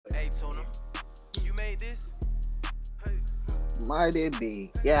Might it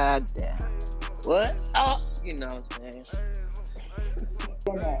be? God damn. What? Oh, you know what I'm saying?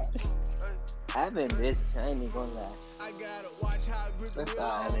 I've been busy. I ain't even gonna lie. That's all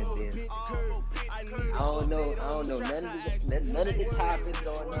I've right. been busy. I don't know. None of the topics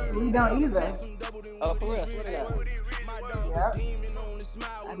going on. We don't either. Oh, for real? Swear to God. Yep.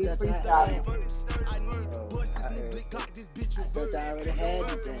 I We thought y'all freestyling. had. Oh, I thought y'all already had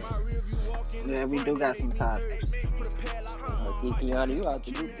the thing. Yeah, we do got some topics. Oh, see, Kiana, you out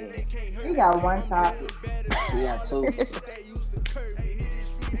the loop then. We got one topic. We got two.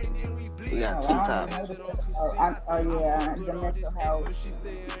 We Oh, got I two don't topics. know oh yeah, the mental health.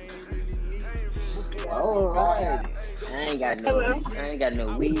 All right. I ain't got no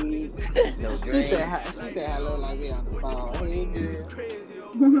weed, no She said. drink. She said hello like we on the phone. Hey girl.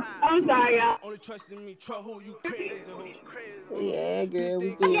 I'm sorry, y'all. Yeah, girl. We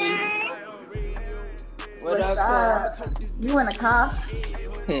good. What What's up, up? You in a car?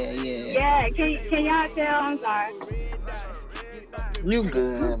 Yeah, yeah. Yeah, can y'all tell? I'm sorry. You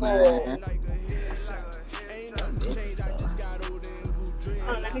good, man?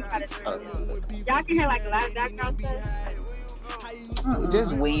 Oh, let me try to turn it up. Y'all can hear like a lot of background stuff.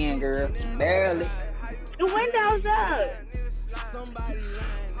 Just win, girl. Barely. The window's up.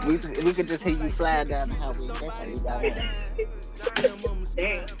 We could just hear you fly down the highway. That's how you got it.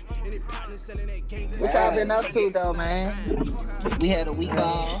 Dang. What y'all been up to though, man? We had a week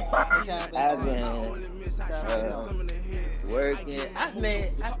off. What y'all been I've doing? been working. I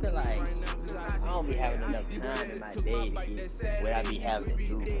feel like I don't be having enough time in my day to get what I be having to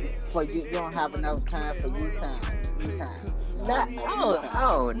do. For you don't have enough time for you time. Me time. I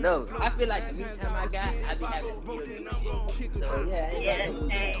don't know. I feel like the me time I got, I be having to still do shit. So yeah, I ain't got no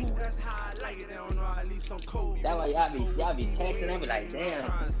Dang. That's why y'all be texting. I be like, damn.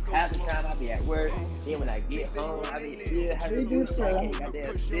 Half the time I be at work. Then when I get home, I be still having to do shit. I can't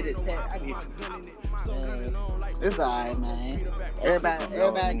goddamn sit and text. I be. It's alright, man.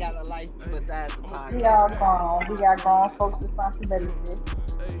 Everybody got a life besides the podcast. We all grown. We got grown folks' responsibilities.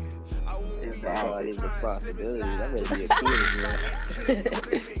 All Exactly. these responsibilities. I better be a kid,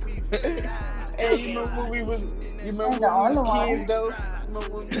 man. Hey, you remember when we was kids though? Remember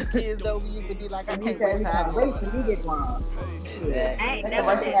when we was kids though? We used to be like, I And we can't said wait we till I can't wait grow. till we get grown. Exactly. I ain't That's the never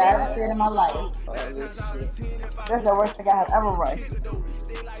worst thing said I that. ever said in my life. All this shit. That's the worst thing I have ever rushed.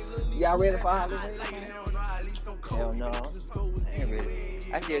 Y'all ready for Halloween, man? Hell no. I ain't ready.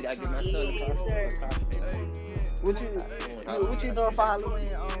 I still gotta get my son a costume. What you doing for Halloween,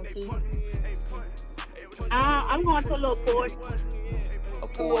 Keith? I'm going to a little party. A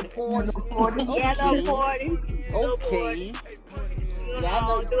To a party. party. Yeah, a little party. Okay. Yeah, I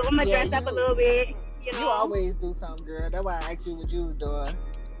know. I'm gonna dress up a little bit. You You always do something, girl. That's why I asked you what you was doing.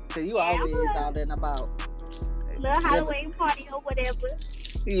 Cause you always out and about. Little Halloween party or whatever.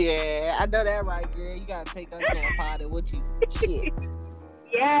 Yeah, I know that right, girl. You gotta take us to a party with you. Shit.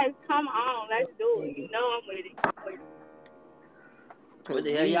 Yes, come on, let's do it. You know I'm with it. What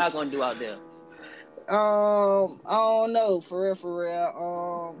the hell y'all gonna do out there? I don't know, for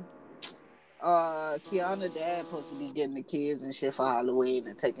real. Kiana dad supposed to be getting the kids and shit for Halloween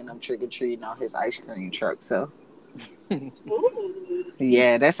and taking them trick or treating on his ice cream truck. So,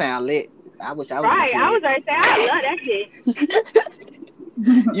 yeah, that sound lit. I wish I was right. a kid. I was gonna say I love that shit.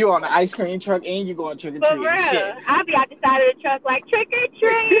 You on the ice cream truck and you going trick or For treating. real, I'll be out the side of the truck like trick or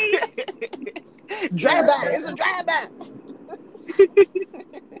treat. Drive back. It's a drive back.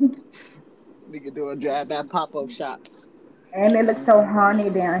 Nigga doing drive back pop up shops. And it looks so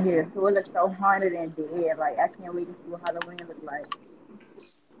haunted down here. So it looks so haunted and dead. Like, I can't wait to see what Halloween looks like.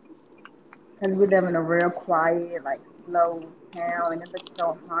 Because we live in a real quiet, like, slow town. And it looks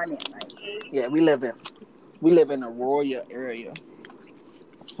so haunted. Like, yeah, we live in a rural area.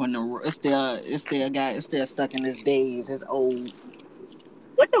 When it's still stuck in its days. It's old.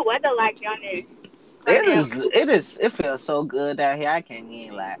 What's the weather like down there? It feels so good down here. I can't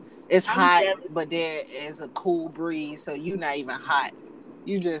even lie. It's hot, jealous. but there is a cool breeze, so you're not even hot.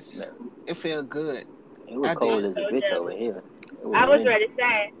 You just, it feels good. It was cold as a bitch over here. I was ready to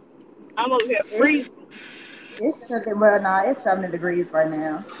say, I'm over here freezing. it's 70 degrees right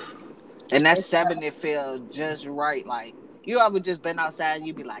now. And that's 7, it feels just right. Like, you ever just been outside and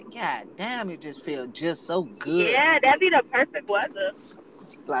you be like, God damn, it just feels just so good. Yeah, that'd be the perfect weather.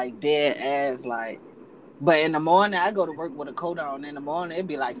 Like, dead ass, like. But in the morning, I go to work with a coat on. In the morning, it'd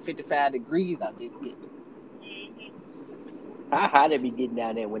be like 55 degrees out this bitch. How hot it be getting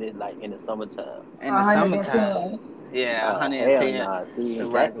down there when it's like in the summertime? In the summertime. Yeah, 110. Hell nah. See,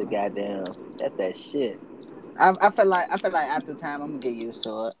 that's the goddamn, that's that shit. I feel like after time, I'm gonna get used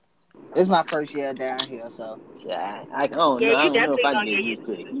to it. It's my first year down here, so Yeah, I don't Yeah, know. I you don't know if definitely I can gonna get get used used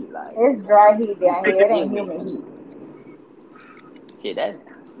to to the it. heat. Like It's dry heat down it's here. It ain't humid humid heat. heat. Shit, that.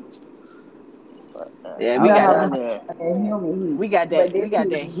 But, yeah, You I we know was got how down we there. have that humid heat, we got but that this we got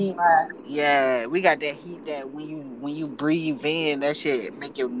heat that is heat. dry. Yeah, we got that heat that when you breathe in, that shit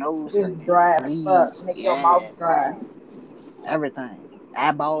make your nose It's hurt. dry as Bleed. fuck. Make your mouth Yeah, dry. everything.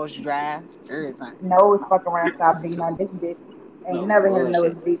 Eyeballs dry. Everything. Nose fuck around, stop beating on this bitch. Ain't No never hit a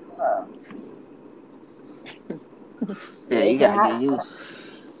nose bullshit. beat. Yeah, Yeah, you it get gotta get hot. used.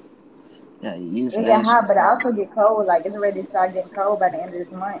 Yeah, you used to It get that hot, shit. but it also get cold. Like it's ready to start getting cold by the end of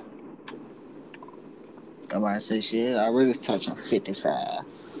this month. Nobody say shit. I already touching 55.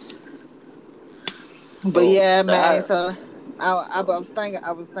 But So, yeah, so man. how? So I was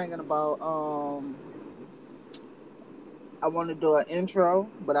thinking about I want to do an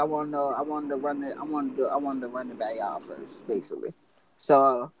intro, but I wanted to run it. I wanted to run it by y'all first, basically.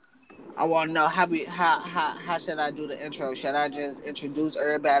 So I want to know how should I do the intro? Should I just introduce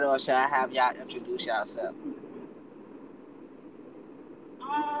everybody, or should I have y'all introduce yourself?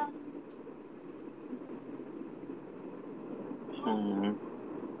 Um, Hmm.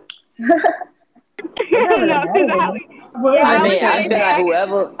 It I don't don't really know, cause matter to me. yeah, Whoever I I was you mean, say gonna say, I guess,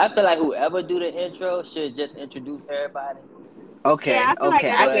 I feel like whoever do the intro should just introduce everybody. yeah, Okay, I feel like okay.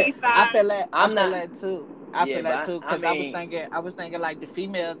 that'll But be fine. I I'm feel not. that too. I Yeah, feel but that too I because mean, I was thinking like the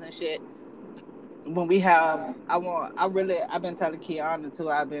females and shit. When we have, I've been telling Kiana too.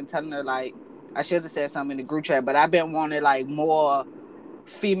 I've been telling her like I should have said something in the group chat, but I've been wanting like more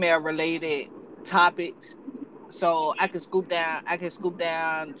female related topics, so I can scoop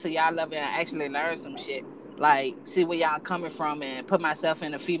down to y'all level and actually learn some shit. Like see where y'all coming from and put myself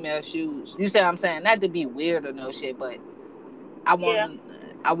in the female shoes. You see what I'm saying? Not to be weird or no shit, but I Yeah, want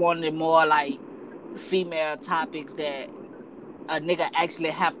I wanted more like female topics that a nigga actually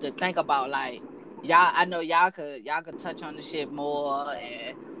have to think about. Like y'all, I know y'all could touch on the shit more,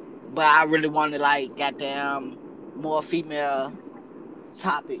 but I really wanted like goddamn more female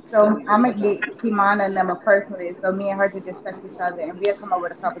topics so So we could I'm gonna touch on. get Kimana and them a personally, so me and her could discuss each other, and we'll come up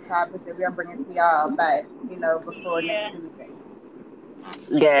with a couple topics that we'll bring it to y'all by, before next yeah, Tuesday.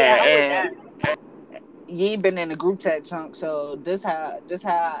 yeah, Yeah, I'm with and that. you ain't been in the group chat chunk, so this how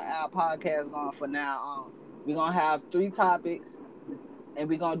our podcast going for now on. We're gonna have 3 topics and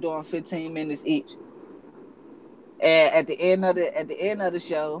we're gonna do them 15 minutes each. And at the end of the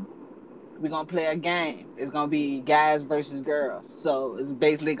show, we're gonna play a game. It's gonna be guys versus girls. So it's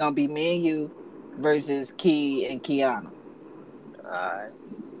basically gonna be me and you versus Key and Kiana. alright.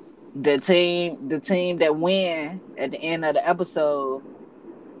 The team that win at the end of the episode,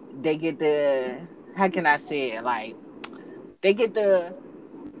 they get the how can I say it? Like they get the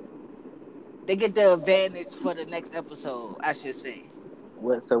they get the advantage for the next episode, I should say.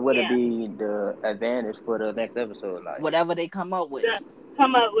 What? So would it Yeah, be the advantage for the next episode? Like, Whatever they come up with.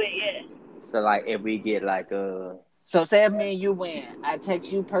 come up with, yeah, so like if we get like So say if me and you win, I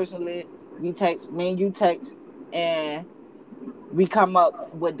text you personally, you text me and you text, and we come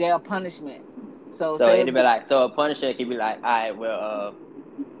up with their punishment. So so say it'd be like so a punisher could be like, all right, well,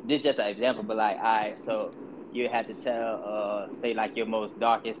 this is just an example, but like, all right, so you have to tell, say like your most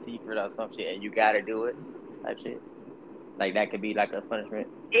darkest secret or some shit, and you gotta do it, type shit. Like that could be like a punishment.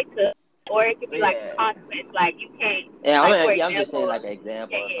 it could, or it could be like a yeah, consequence, like you can't, Yeah, like for yeah, I'm just saying example, like an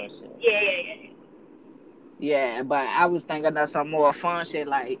example yeah, or yeah, some shit. yeah, yeah, yeah. yeah. But I was thinking of some more fun shit,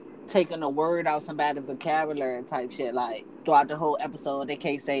 like taking a word out somebody's vocabulary type shit. Like throughout the whole episode, they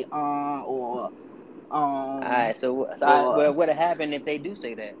can't say or All um right, so, or well, what'd happen if they do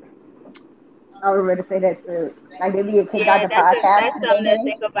say that? I was ready to say that too. Like they get kicked out Yeah, the podcast that's for something to saying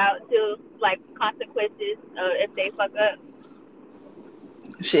think about too, like consequences if they fuck up.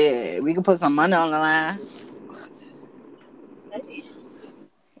 shit. We can put some money on the line, That's it.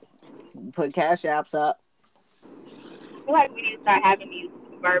 put cash apps up. I feel like we need to start having these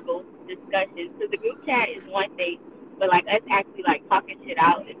verbal discussions because the group chat is one thing, but like us actually like talking shit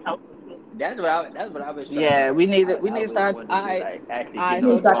out is helpful too. That's what I was trying Yeah, to. we I need to really start. wanted to do I like actually Alright, getting we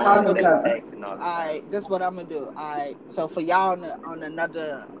on so need the to this start what I'm phone calling gonna each instead do. of other. texting all the time. Alright, this what I'm gonna do. Alright, so for y'all on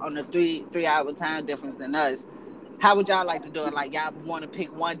the 3 hour time difference than us, how would y'all like to do it? Like y'all want to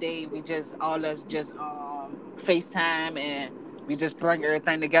pick one day? We just all us just FaceTime and we just bring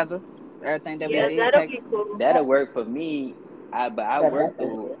everything together, everything that we Yeah, did that'll be text. cool. That'll work for me. But I That, work that's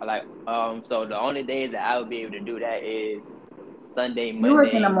through it. like so the only days that I would be able to do that is Sunday, You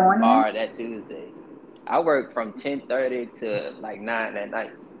work in the Monday, morning? or that Tuesday. I work from 10:30 to like 9 at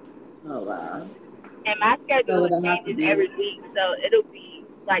night. Oh wow. And my So schedule it'll have to changes be every week, so it'll be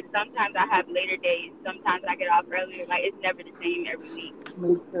like sometimes I have later days, sometimes I get off earlier. Like it's never the same every week.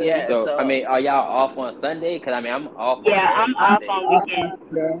 Me too. Yeah, So I so mean, are y'all off on Sunday? Cause I mean, I'm off on Yeah, every I'm off Sunday. on Off on weekends.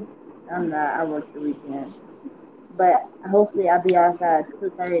 Sunday. I'm not. I work the weekend. But hopefully I'll be off at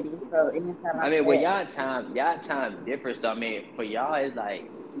 2:30. So anytime I after mean, well, that. y'all time different. So I mean, for y'all, it's like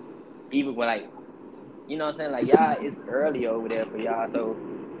even when like you know what I'm saying, like y'all, it's early over there for y'all. So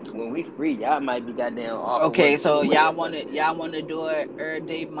when we free, y'all might be goddamn off of work okay, so anyway or some shit. y'all wanna do it every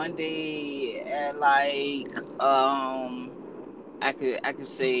day Monday at like I could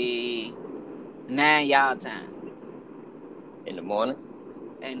say 9 y'all time In the morning.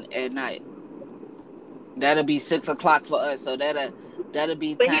 and at night. That'll be 6 o'clock for us. So that'll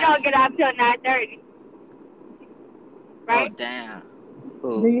be But he time. don't get off till 9:30, Oh right? damn. Do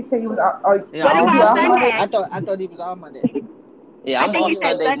Cool. you say you was off? Or Yeah, What will you off be about off Monday. Monday? Sunday? I thought he was off Monday. Yeah, I I'm think off you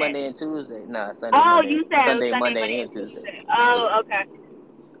said Sunday, Sunday. Monday, and Tuesday. Nah, Oh, you said it was Sunday, Monday, Monday, and and Tuesday. Tuesday. Yeah. Oh, okay.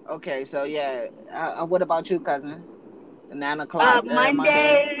 Okay, so yeah. What about you, cousin? 9 o'clock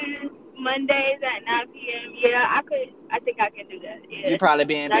Monday. Mondays at 9 p.m. Yeah, I think I can do that. You Yeah. probably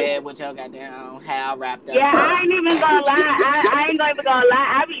be in That's, bed with your goddamn hair wrapped up yeah, and I ain't even gonna lie. I ain't gonna even gonna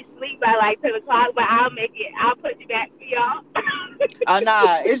lie. I be asleep by like 10 o'clock, but I'll make it. I'll put you back for y'all. oh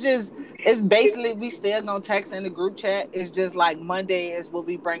nah, it's basically we still gonna text in the group chat. It's just like Monday is where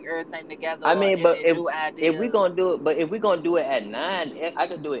we bring everything together I mean, but and new if we ideas. gonna do it, but if we gonna do it at 9, I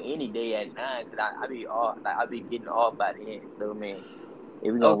could do it any day at 9 because I be off, like I be getting off by then. So I mean,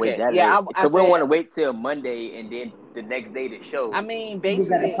 if we gonna wait Okay, that yeah, late, I because we don't want said to wait till Monday and then the next day to show. You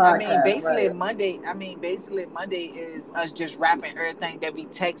got the podcast, right? basically Monday is us just wrapping everything that we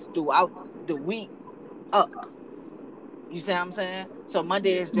text throughout the week up. You see what I'm saying? So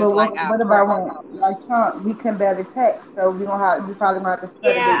Monday is just But like our what prep. about when, like Trump, we can barely text, so we probably gonna have to start the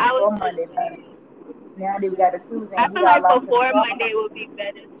Yeah, day I was before just Monday. But saying. now that we got a Tuesday, I and we feel all like lost in the before Monday sauce, would be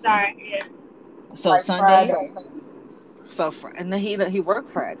better. Sorry. Yeah. So like Sunday, Friday. and then he worked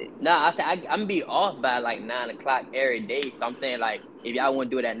Friday. Nah, I said I'm gonna be off by like 9 o'clock every day. So I'm saying like if y'all want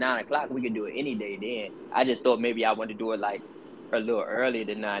to do it at 9 o'clock, we can do it any day. Then I just thought maybe I want to do it like a little earlier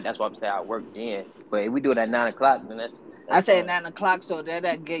than 9. That's why I'm saying I work then. But if we do it at 9 o'clock, then I that's said fine. 9 o'clock so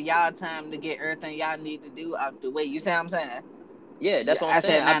that get y'all time to get everything y'all need to do out the way. You see what I'm saying? Yeah, that's Yeah, what I'm I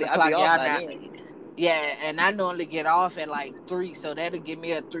saying. said nine I be o'clock. off Y'all by not. then. Yeah, and I normally get off at like 3, so that'll give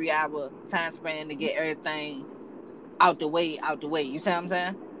me a 3 hour time span to get everything out the way. Out the way. You see what I'm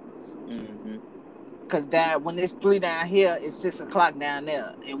saying? Mm-hmm. Cause that when it's 3 down here, it's 6 o'clock down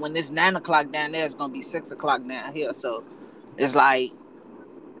there, and when it's 9 o'clock down there, it's gonna be 6 o'clock down here. So it's like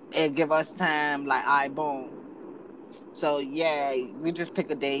it give us time. Like, all right, boom. So yeah, we just pick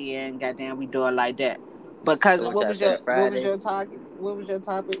a day and goddamn, we do it like that. But So cousin, what y'all said what was Friday? your topic? What was your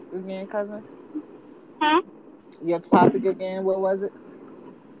topic again, cousin? Huh? Your topic again? What was it?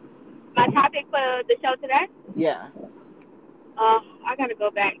 My topic for the show today? Yeah. I gotta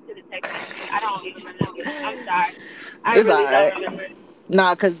go back to the text message. I don't even remember. I'm sorry. I It's really don't alright. remember.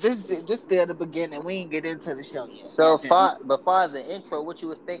 Nah, cause this still the beginning. We ain't get into the show yet. So Goddamn. far as the intro, what you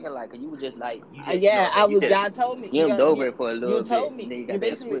was thinking like? 'Cause you were just like you know what Yeah, I'm I saying. You was. just Y'all told me. skimmed over it for a You little bit, told and me. then you got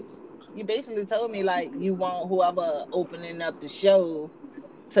that switch. You basically told me like you want whoever opening up the show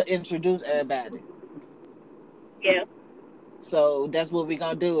to introduce everybody. Yeah. So that's what we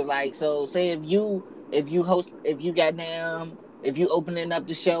gonna do. Like, so say if you host if you opening up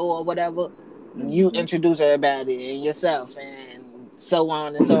the show or whatever, you Mm-hmm. introduce everybody and yourself and so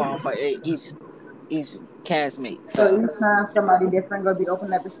on for each castmate. So So each time somebody different gonna be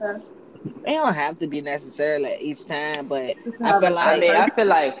opening up a show, it don't have to be necessarily each time, but just to I have feel a I certain like mean, person. I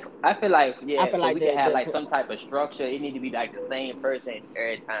yeah. feel So like we could have like the some type of structure. It need to be like the same person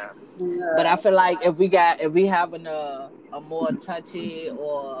every time. but I Yeah. feel like if we having a more touchy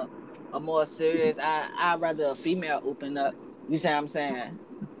or a more serious, I'd rather a female open up. You see what I'm saying?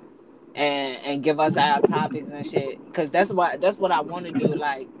 And give us our topics and shit. Cause that's what I want to do.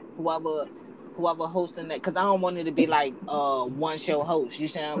 Like whoever hosting that, cause I don't want it to be like one show host. You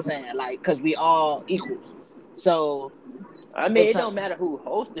see what I'm saying? Like, cause we all equals. So I mean, if it some, don't matter who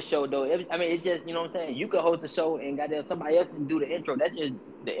hosts the show though. I mean, it's just you know what I'm saying. You could host the show and goddamn somebody else can do the intro. That's just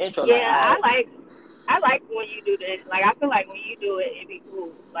the intro. Like, Yeah, I like when you do this. Like I feel like when you do it, it'd be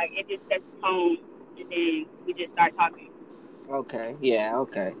cool. Like it just sets the tone, and then we just start talking. okay, yeah,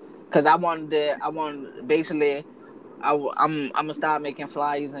 okay. Cause I want basically I'm gonna start making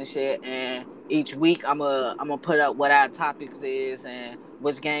flyers and shit, and each week I'm gonna put up what our topics is and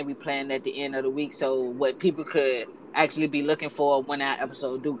which game we playing at the end of the week, so what people could actually be looking for when our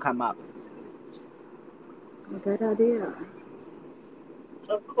episode do come out. Good idea.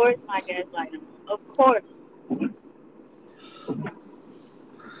 Of course, my gaslighter. Of course.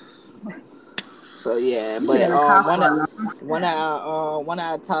 So yeah, You but better talk for a long time. one of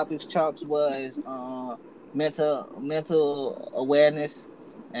our topics chops was mental awareness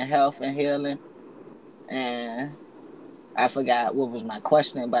and health and healing, and I forgot what was my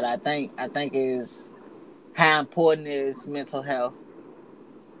question, but I think is how important is mental health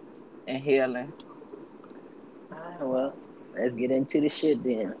and healing. Well, let's get into the shit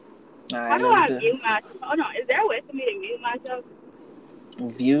then. All How right, do let's I do mute my? Hold on. Is there a way for me to mute myself?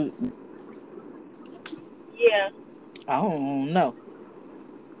 view. Yeah. I don't know,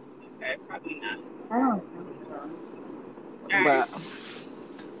 Okay, probably not. I don't think so. All right. but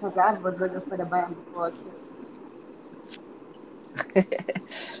Because I was looking for the button before too.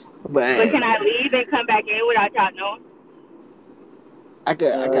 But but can I leave and come back in without y'all knowing? I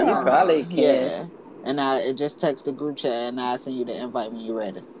could, You probably can. yeah. And I just text the group chat and I send you the invite when you're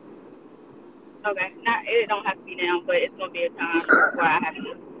ready. Okay. Not. It don't have to be now, but it's gonna be a time where I have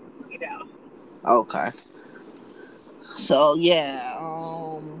to get out. Okay. So yeah,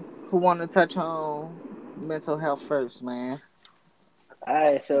 who want to touch on mental health first, man? All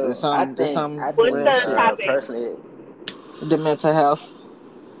right, There's so some, there's some What's real the shit. topic? personally, The mental health,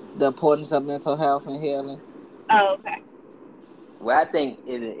 the importance of mental health and healing. Oh, okay. what I think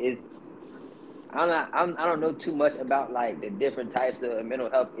is I don't know too much about like the different types of mental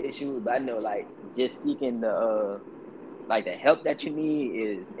health issues, but I know like just seeking the like the help that you need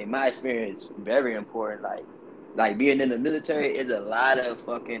is, in my experience, very important. Like being in the military is a lot of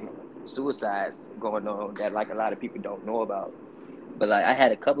fucking suicides going on that like a lot of people don't know about. But like I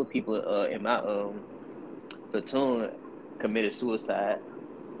had a couple of people in my platoon committed suicide.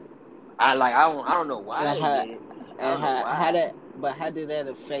 I don't know why And they how, did it. I don't know how why. that, but how did that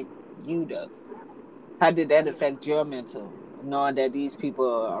affect you though? How did that affect your mental, knowing that these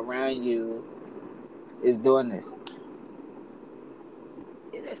people around you is doing this?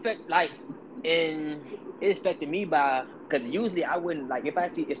 It affect like and it affected me by because usually I wouldn't like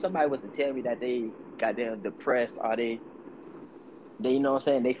if somebody was to tell me that they goddamn depressed or they you know what I'm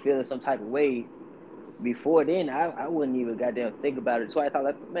saying they feeling some type of way before then I wouldn't even goddamn think about it twice. I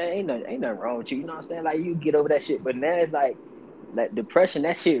was like, man, ain't nothing wrong with you. You know what I'm saying? Like you get over that shit. But now it's like depression,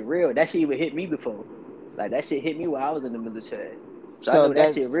 that shit real. That shit even hit me before. Like that shit hit me while I was in the military. So I So know that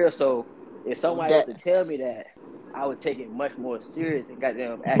that's shit real. So if somebody was that. to tell me that, I would take it much more serious and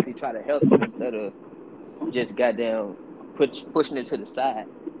goddamn actually try to help them instead of just goddamn pushing it to the side,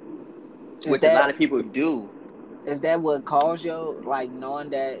 Is which a that lot of people do. is that what caused your, like, knowing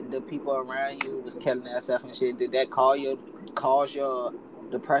that the people around you was killing themselves and shit? Did that cause your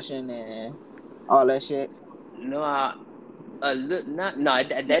depression and all that shit? No, not no,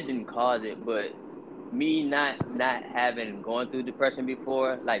 that didn't cause it, but me not having gone through depression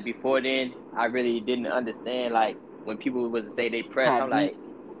before, like before then, I really didn't understand like when people was to say they pressed, How I'm deep like,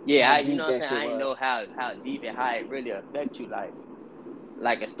 yeah, how you deep know what I'm that saying? shit I didn't know was? how deep and how it really affects you.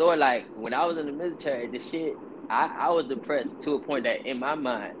 Like a story like when I was in the military, the shit I was depressed to a point that in my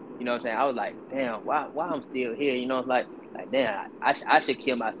mind, you know what I'm saying, I was like, damn, why I'm still here, you know, it's like damn, I should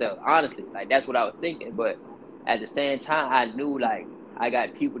kill myself, honestly. Like that's what I was thinking. But at the same time I knew like I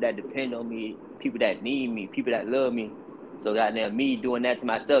got people that depend on me, people that need me, people that love me. So goddamn me doing that to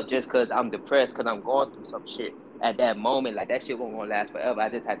myself just cause I'm depressed, cause I'm going through some shit at that moment, like that shit wasn't gonna last forever. I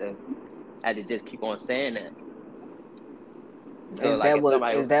just had to just keep on saying that. So like if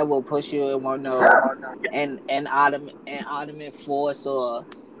somebody Is that what pushed you in one no and ottoman force, or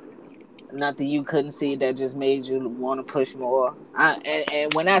nothing you couldn't see that just made you want to push more?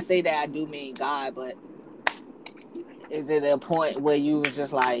 And when I say that, I do mean God, but is it a point where you was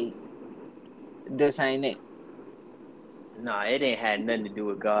just like, this ain't it? No, it ain't had nothing to do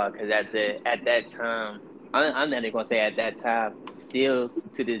with God. Because at that time, I'm not even gonna say at that time. Still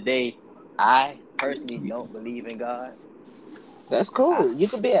to this day, I personally don't believe in God. That's I cool. You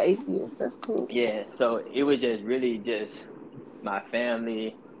could be an atheist. That's cool. Yeah, so it was just really just my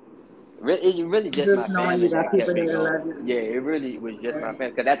family. It really just Just my knowing family you got that kept people me there to going. love you. Yeah, it really was just my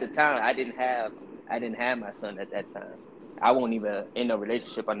family. Because at the time, I didn't have my son at that time. I wasn't even in a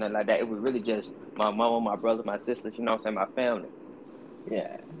relationship or nothing like that. It was really just my mom, my brother, my sisters. You know what I'm saying? My family.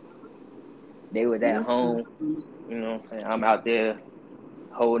 Yeah. They were at home. You know what I'm saying? I'm out there,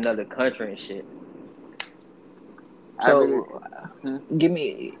 whole nother country and shit. I really, So hmm? give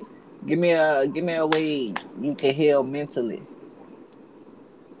me give me a way you can heal mentally.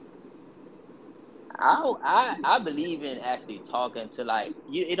 I believe in actually talking to like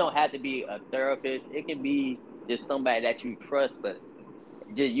you. It don't have to be a therapist. It can be just somebody that you trust, but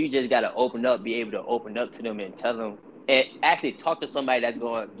you just gotta open up, be able to open up to them and tell them, and actually talk to somebody that's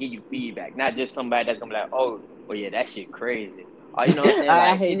gonna give you feedback, not just somebody that's gonna be like, oh, well, yeah, that shit crazy. Or you know what I'm saying? I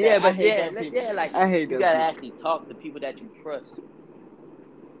Like, hate and that. yeah, I but hate yeah, that people. yeah, like I hate you that gotta people. actually talk to people that you trust,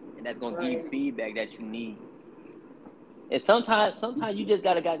 and that's gonna give you feedback that you need. And sometimes you just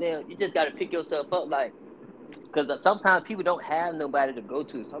you just gotta pick yourself up, like, because sometimes people don't have nobody to go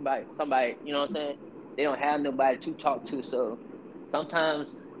to. Somebody, you know what I'm saying? They don't have nobody to talk to. So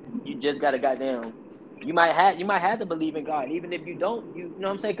sometimes you just gotta goddamn. You might have to believe in God, even if you don't. You know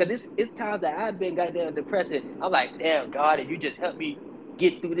what I'm saying? Because it's times that I've been goddamn depressed. And I'm like, damn God, if you just help me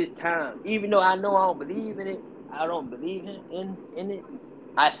get through this time, even though I know I don't believe in it, I don't believe in it.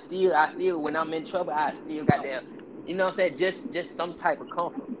 I still when I'm in trouble, I still goddamn. You know what I'm saying? Just some type of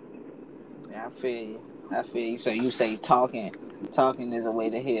comfort. Yeah, I feel you. I feel you. So you say talking is a way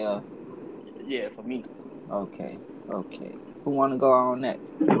to heal. Yeah, for me. Okay, okay. Who want to go on next?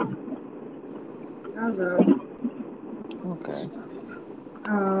 I'll go. Okay.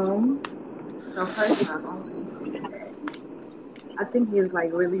 So first off, I want to say that I think it's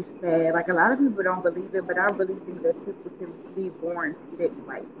like really sad. Like a lot of people don't believe it, but I really think that people can be born sick.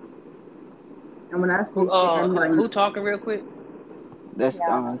 Like, and when I say sick, I mean like, Who talking real quick? That's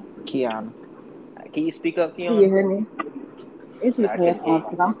yeah. Kiana. Can you speak up, Can you Kiana? hear me? It's No, these I couldn't hear headphones you.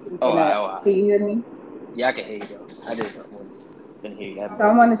 because I'm Oh, speaking up. all right. Can you hear me? Yeah, I can hear you though. I just couldn't hear you that So I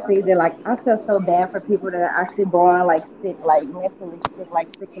much. want to say that like I feel so bad for people that are actually born like sick, like mentally sick, like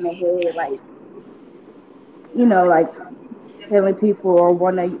sick in the head, like like killing people or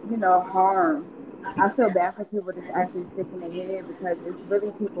want to harm. I feel bad for people that's actually sick in the head because it's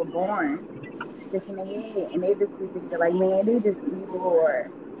really people born sick in the head and they just be thinking like, man, they just evil or.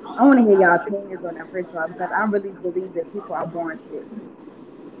 I want to hear y'all opinions on that first of all because I really believe that people are born sick.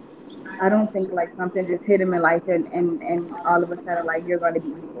 I don't think like something just hit them in life and all of a sudden like you're going to be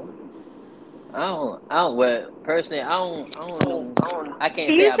evil. Well, personally, I don't know. I can't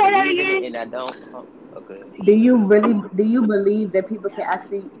Can say you I say that believe in it, again? and I don't. Okay. Do you believe that people can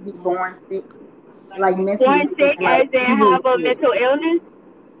actually be born sick, like mentally Born sick, sick like as in evil have a sick? mental illness?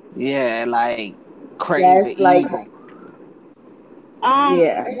 Yeah, like Yes, crazy like evil.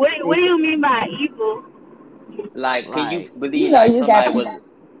 yeah. What do you mean by evil? Like, can you Like believe like You got somebody was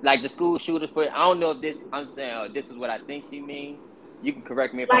like the school shooters? For I don't know if this. I'm saying this is what I think she means. You can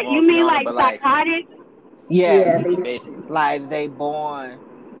correct me if I'm Like you wrong, mean Kiana. like But like, psychotic? yeah, yeah, they basically, like they born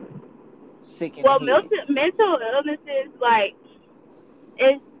sick in the Well, head. mental illnesses like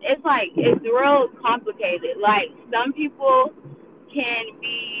it's like it's real complicated. Like some people can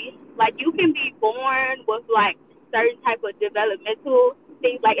be like you can be born with like certain type of developmental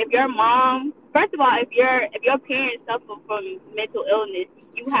things. Like if your mom, first of all, if your parents suffer from mental illness,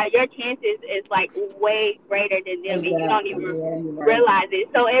 you have your chances is like way greater than them, and you don't exactly. even Yeah, you're right. realize it.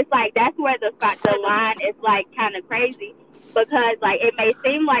 So it's like that's where the line is like kind of crazy because like it may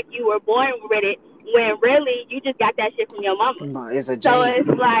seem like you were born with it when really you just got that shit from your mama. It's a So gene. it's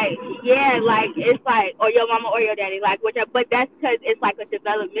like, yeah, like it's like, or your mama or your daddy, like whichever. But that's because it's like a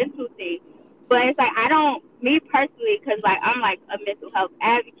developmental thing. But it's like I don't, me personally, because like I'm like a mental health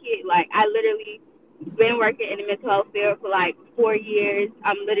advocate. Like I literally been working in the mental health field for like 4 years.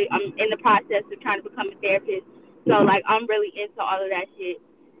 I'm in the process of trying to become a therapist. So like I'm really into all of that shit.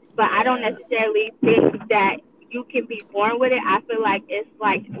 But I don't Yeah, necessarily think that you can be born with it. I feel like it's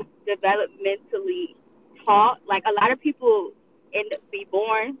like developmentally taught. Like a lot of people end up be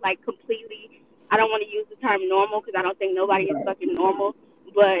born like completely. I don't want to use the term normal because I don't think nobody is Right. fucking normal.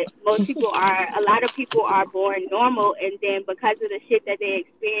 But most people are. A lot of people are born normal, and then because of the shit that they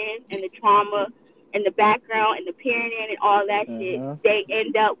experience and the trauma and the background and the parenting and all that shit, mm-hmm. they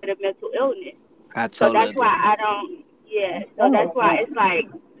end up with a mental illness. I So totally that's why agree. I don't. Yeah. So That's that's what's why up. it's like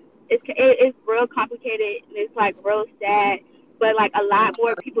it's real complicated and it's like real sad. But like a lot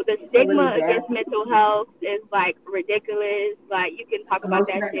more people, the So really stigma bad. against mental health is like ridiculous. Like you can talk about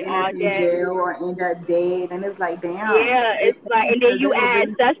Most of that them shit end up all in day. jail or end up dead, and it's like, damn, Yeah, it's it's like, sad and then because you they were add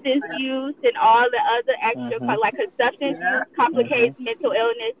really substance like, use and all the other extra, Mm-hmm. like, 'cause substance yeah, use Mm-hmm. complicates mental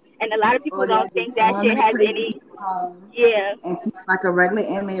illness, and a lot of people or they'll don't just think that shit torment has crazy any. people home Yeah, and keep like a regular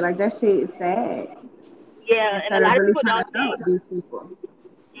inmate. Like that shit is sad. yeah, and a Instead of lot of really people trying to don't think. help these people.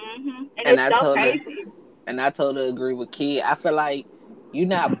 And And it's I so totally crazy. and I totally agree with Kid. I feel like you're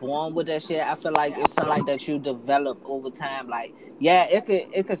not born with that shit. I feel like it's something that you develop over time. Like, yeah,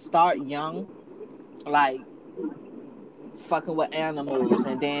 it could start young, like fucking with animals,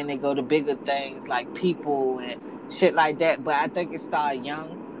 and then they go to bigger things like people and shit like that. But I think it start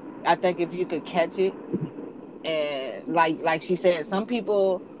young. I think if you could catch it, and like she said, some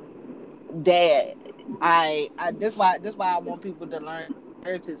people that I this why I want people to learn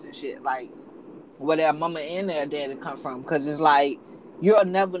heritage and shit, like where their mama and their daddy come from, because it's like you'll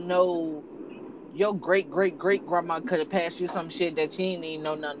never know your great grandma could have passed you some shit that you didn't even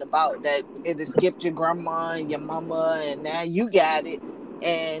know nothing about. That it had skipped your grandma and your mama, and now you got it,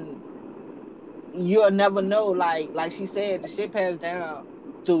 and you'll never know. Like she said, the shit passed down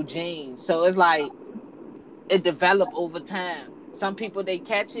through genes, so it's like it developed over time. Some people they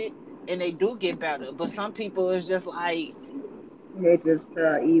catch it and they do get better, but some people it's just like They just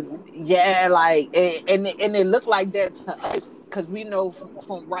evil. yeah, like and it look like that to us because we know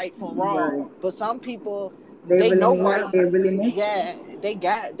from right from wrong. Right. But some people They they really know need right. help. They really need it.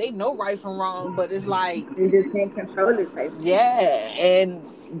 Yeah, they know right from wrong, but it's like They just can't control it type shit. yeah, and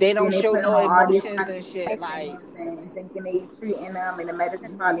they Then don't they show put them no on all this emotions type and of shit. medicine, you know Like what I'm saying? Thinking they treating them and the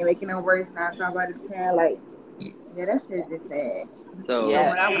medicine probably making them worse now. So about the time, like, yeah, that shit just sad. So So yeah,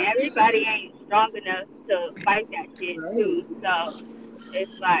 when I And was everybody ain't strong enough to fight that shit right, too. So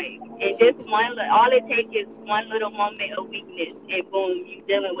it's like, and just all it takes is one little moment of weakness, and boom, you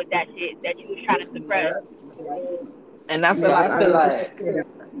dealing with that shit that you was trying to suppress. yeah, right. and I And feel so that's I like all feel they just like take care of.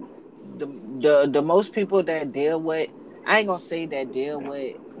 the most people that deal with, I ain't gonna say that deal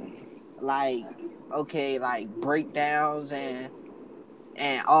with like okay like breakdowns and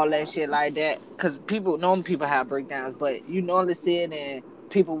all that shit like that. Because people, normal people have breakdowns, but you normally see it in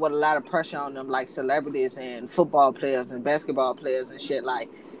people with a lot of pressure on them, like celebrities and football players and basketball players and shit. Like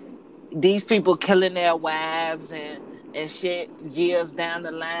these people killing their wives and shit years down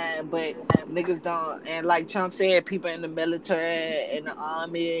the line, but niggas don't. And like Chunk said, people in the military, in the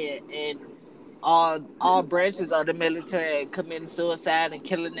army, and all branches of the military committing suicide and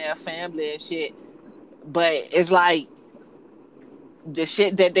killing their family and shit. But it's like the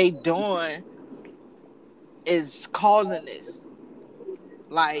shit that they doing is causing this.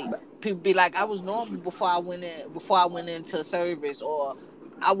 Like people be like, I was normal before I went into service, or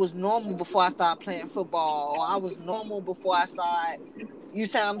I was normal before I started playing football, or I was normal before I started. You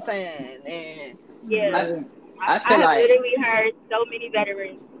see what I'm saying? And Yeah, I Right. I I feel have like literally heard so many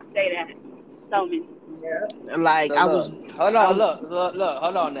veterans say that. So many. Yeah. like so I was, look, hold I on, look,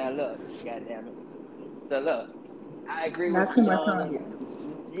 hold on now, look, God damn it. So look, I agree with Not too much on you.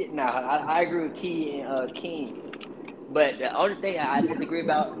 I agree with Key and King. But the only thing I disagree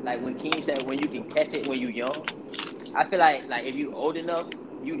about, like when King said when you can catch it when you young, I feel like if you old enough,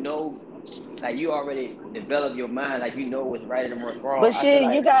 you know, like you already develop your mind, like you know what's right and what's wrong. but I feel shit,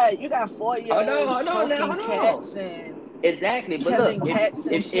 like you got 4 years hold on now, choking hold on. cats and Exactly, but look, killing cats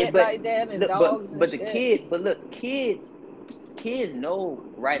and if shit but like that and look, dogs and but the shit. kid, but look, kids know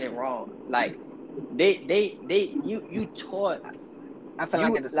right and wrong. Like you taught I feel like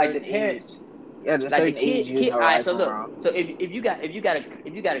you at a like the certain age, parents at a like the certain age, you kid. know All right, right so from look, wrong. so if you got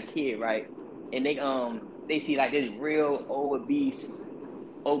a kid, right, and they see like this real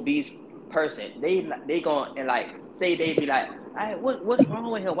obese person, they going and like say they be like, all right, what's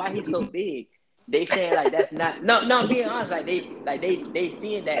wrong with him? Why he's so big? They saying like that's not no. I'm being honest. They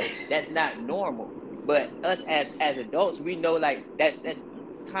seeing that that's not normal. But us as adults, we know like that's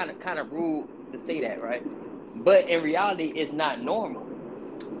kind of rude to say that, right? But in reality, it's not normal.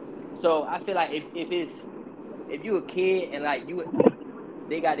 So I feel like if you a kid and like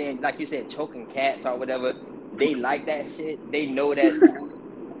they got in like you said choking cats or whatever, they like that shit. They know that's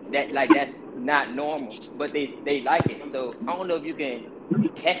not normal, but they like it. So I don't know if you can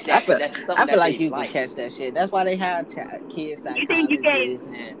catch I that feel because that's I something feel that like they you can like. catch that shit. That's why they have kids You think you can? psychologists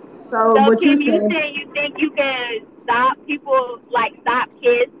and So So what you Kim, saying? you think you can stop people, like stop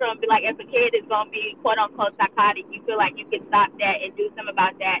kids from be like, if a kid is gonna be quote unquote psychotic, you feel like you can stop that and do something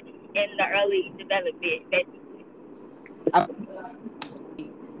about that in the early development, basically. I,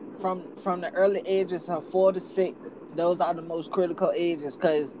 from the early ages of 4 to 6, those are the most critical ages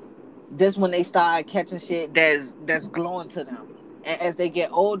because this when they start catching shit that's glowing to them, and as they get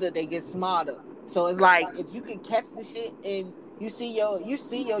older, they get smarter. So it's like if you can catch the shit and you see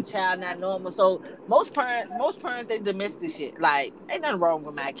your child not normal. So most parents they dismiss the shit like ain't nothing wrong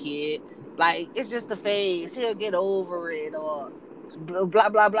with my kid. Like it's just a phase. He'll get over it or blah blah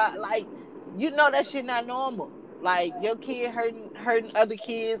blah blah. Like you know that shit not normal. Like your kid hurting other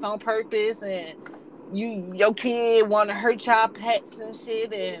kids on purpose, and your kid want to hurt y'all pets and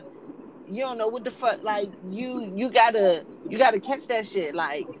shit, and you don't know what the fuck. Like you gotta catch that shit.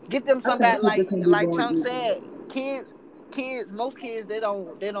 Like get them I think somebody people can be like born Chunk evil. said. Most kids they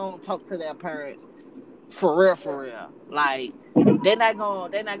don't talk to their parents for real for real. Like they're not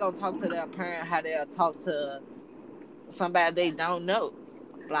gonna talk to their parent how they'll talk to somebody they don't know.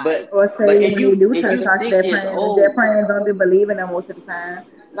 But Like Or but say when they do if try to you talk to 6 their years parents, if their old, parents don't be believing them most of the time.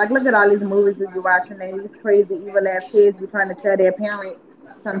 Like look at all these movies we be watching and these crazy evil ass kids be trying to tell their parents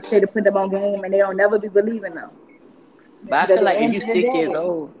some shit to put them on game and they don't never be believing them. but I But at feel the like if end you of the 6 years day,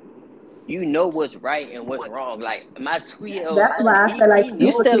 old, you know what's right and what's wrong. Like my 2-year-old That's son, why I feel like he You know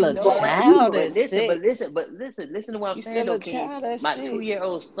people still keep a know. going child evil. at six. Listen to what I'm You saying still though, a King. child at My 6.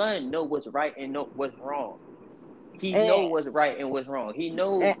 2-year-old son know what's right and know what's wrong. He know And what's right and what's wrong. He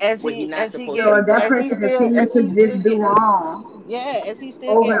know and as what he he not as he supposed to So get be if that doing. as he person still continues as to he still just do get wrong yeah, as he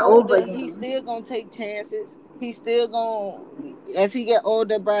still over get and over older, he again, still gonna take chances. He still gonna as he get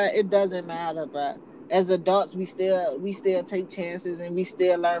older, bruh, it doesn't matter, bruh. As adults, we still take chances and we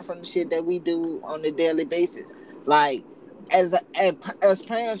still learn from the shit that we do on a daily basis. Like as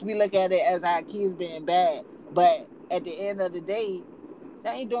parents, we look at it as our kids being bad, but at the end of the day, they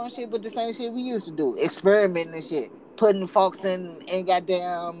ain't doing shit but the same shit we used to do, experimenting and shit, putting folks in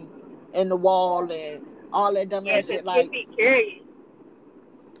goddamn in the wall and all that dumb Yeah, ass because shit. kids Like, be curious.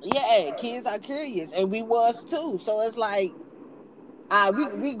 yeah, kids are curious, and we was too. So it's like,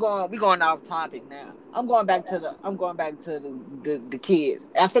 we going off topic now. I'm going back to the kids.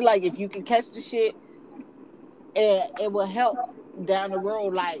 I feel like if you can catch the shit, it will help down the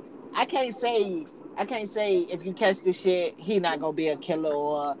road. Like, I can't say if you catch the shit, he not gonna be a killer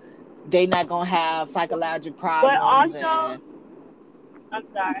or they not gonna have psychological But problems. And also, I'm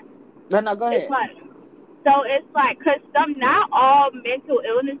sorry. no, go It's ahead. like, so it's like, cause not all mental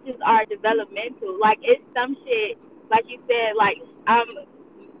illnesses are developmental. Like, it's some shit, like you said, like,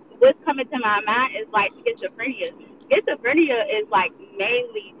 what's coming to my mind is like schizophrenia. Schizophrenia is like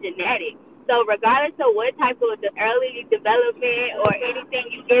mainly genetic. So regardless of what type of the early development or anything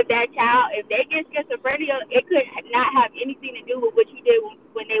you give that child, if they get schizophrenia, it could not have anything to do with what you did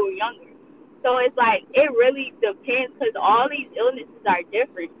when they were younger. So it's like it really depends because all these illnesses are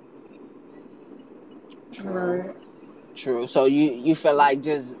different. True, right? true. So you feel like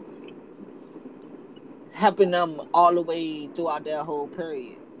just helping them all the way throughout their whole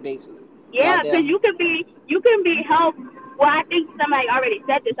period, basically, throughout Yeah, their. because you can be helped. Well, I think somebody already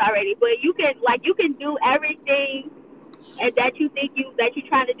said this already, but you can do everything and that you're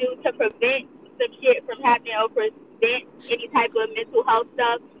trying to do to prevent some shit from happening or prevent any type of mental health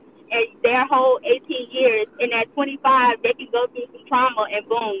stuff. And their whole 18 years, and at 25, they can go through some trauma, and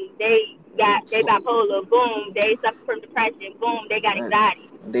boom, they bipolar. Boom, they suffer from depression. Boom, they got anxiety.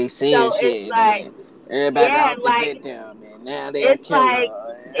 They seeing So it's shit like, and everybody yeah, off the like victim and now they a it's like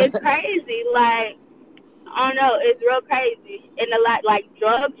killer. it's crazy. Like I don't know, it's real crazy. And a lot like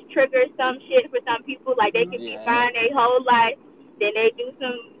drugs trigger some shit for some people. Like they can be Yeah, fine their whole life, then they do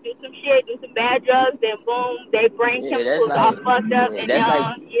some shit, do some bad drugs, then boom, their brain Yeah, that's chemicals all like fucked up, yeah, and that's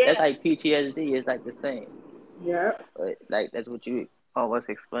yeah, like PTSD. It's like the same, Yep. but like that's what you always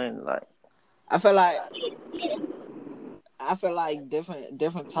explain. Like I feel like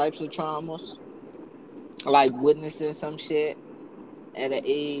different types of traumas, like witnessing some shit at an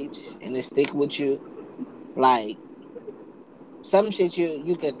age and it stick with you. Like some shit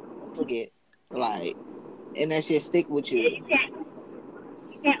you can forget, like, and that shit stick with yeah, you.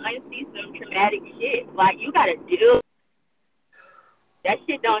 you can't unsee some traumatic shit. Like you gotta deal. That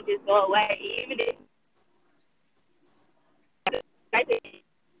shit don't just go away, even if.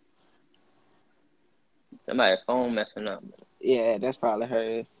 somebody's phone messing up. Yeah, that's probably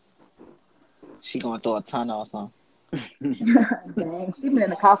her. She going through a tunnel or something. Dang, she been in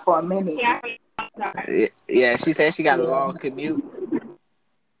the car for a minute. Yeah, I'm sorry. Yeah, she said she got a Yeah. long commute.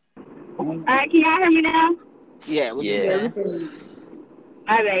 All right, can y'all hear me now? Yeah, what you Yeah, Yeah, we saying? can.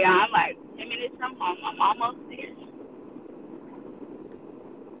 My bad, y'all. I'm like 10 minutes from home. I'm almost there.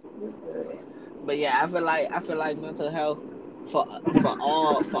 But yeah, I feel like mental health for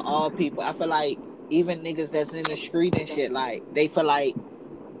all people. I feel like even niggas that's in the street and shit, like they feel like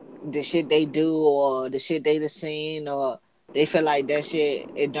the shit they do or the shit they done seen or they feel like that shit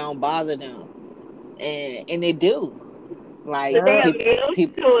it don't bother them, and they do. Like But they Yeah. are people, immune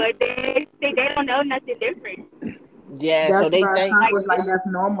people, to it. They think they don't know nothing different. yeah. So That's they why think, Trump Like, was like, that's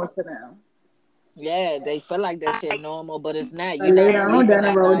normal to them. yeah, they feel like that shit like normal, but it's not. But You're not later on sleeping down the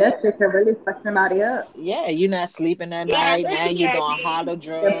at road, night. that shit could really fuck somebody up. Yeah, you're not sleeping at yeah, night. Now especially you're doing PTSD. harder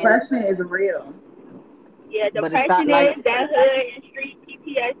drugs, Depression is real. Yeah, but it's not depression like, is that hood and street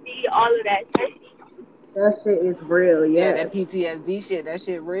PTSD, all of that shit. That shit is real, yeah, yes. that PTSD shit. That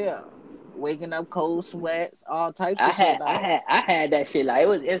shit real. Waking up cold sweats, all types I of shit. had I Like, had I had that shit. Like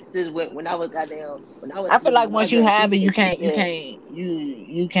it's just when I was goddamn when I was I feel like when my once you girl have it, you Keisha, she can't, you said can't,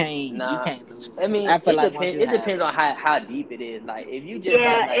 you nah. can't lose I it. mean, I feel like once you It have depends it, on how deep it is. Like if you just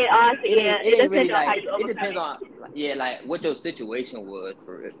got Yeah, like it it ain't really depends on how like you it overcome depends it. on yeah like what your situation was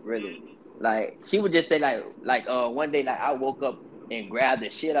for it really. Like she would just say one day like I woke up and grabbed the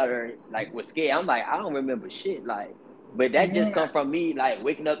shit out of her like was scared. I'm like I don't remember shit like But that just come Yeah. from me like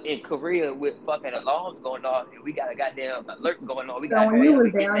waking up in Korea with fucking alarms going off, and we got a goddamn alert going on. We So gotta when hurry you up was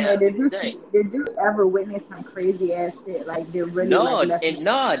and get down there, down to the joint. did you ever witness some crazy ass shit like that really like No, left you? and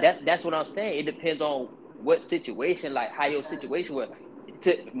no, that's what I'm saying. It depends on what situation, like how your situation was.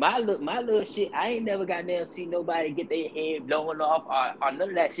 To my little shit, I ain't never got there see nobody get their head blown off or none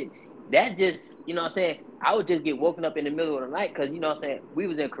of that shit. That just, you know what I'm saying? I would just get woken up in the middle of the night because, you know what I'm saying? We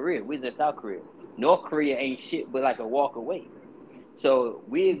was in Korea. We was in South Korea. North Korea ain't shit but like a walk away. So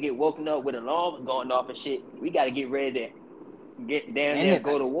we'll get woken up with alarms going off and shit. We got to get ready to get down there and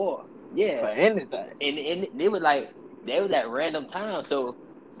go to war. Yeah. For anything. And they was like, they was at random times. So,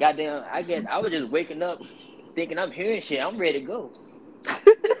 goddamn, I was just waking up thinking I'm hearing shit. I'm ready to go.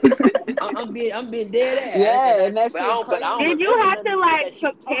 I'm being dead ass. Yeah, and that but shit but I don't Did you remember have none to of the shit like that she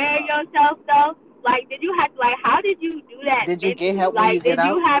was talking prepare about. yourself though? Like, did you have to like? How did you do that Did you get mentally? help when you Like, get did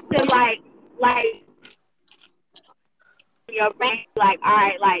you out? have to like your brain like, all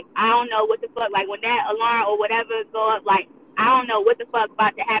right, like I don't know what the fuck, like when that alarm or whatever go up, like I don't know what the fuck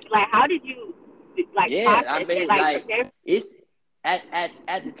about to happen. Like, how did you like Yeah, I process it? mean, Like, like prepare? it's at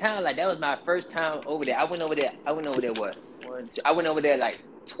the time, like that was my first time over there. I went over there what? I went over there like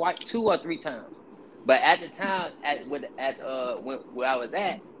twice, 2 or 3 times. But at the time, where I was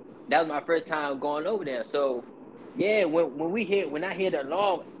at, that was my first time going over there. So yeah, when I hear the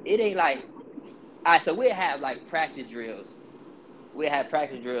alarm, it ain't like, all right. So we have like practice drills. We have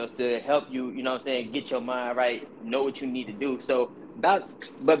practice drills to help you, you know what I'm saying, get your mind right, know what you need to do. So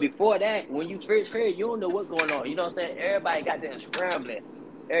but before that, when you first heard, you don't know what's going on. You know what I'm saying? Everybody got them scrambling.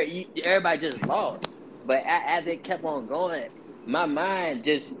 Everybody just lost. But as it kept on going, my mind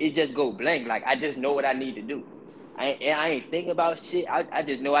just go blank. Like I just know what I need to do. I ain't thinking about shit. I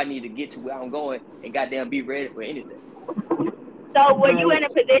just know I need to get to where I'm going and goddamn be ready for anything. So were you Right. in a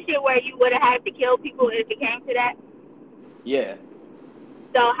position where you would have had to kill people if it came to that? Yeah.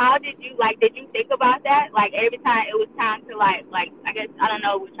 So how did you like? Did you think about that? Like every time it was time to like I guess I don't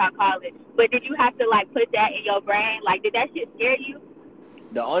know what y'all call it, but did you have to like put that in your brain? Like did that shit scare you?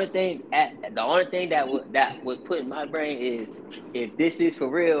 The only thing that was put in my brain is if this is for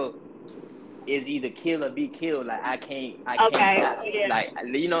real, is either kill or be killed. Like I can't Okay, die. yeah, Like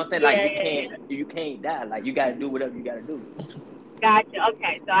you know what I'm saying? Like yeah, yeah, yeah. you can't die. Like you gotta do whatever you gotta do. Gotcha.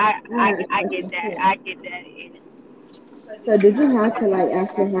 Okay, so Alright, I so, get that. yeah. I get that. Yeah. So did you have to like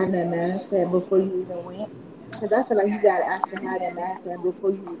actually have that mindset before you even went? Because I feel like you gotta actually have that mindset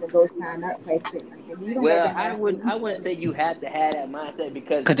before you even go sign up type shit. Like if you don't have Well, that mindset, I you wouldn't feel say you have to have that mindset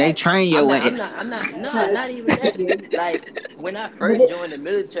because Cause they like train your ass. no, not even that. yeah. Like when I But first joined the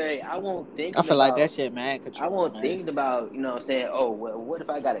military, I feel like that shit mad I control, won't man. think about, you know what I'm saying, oh, well, what if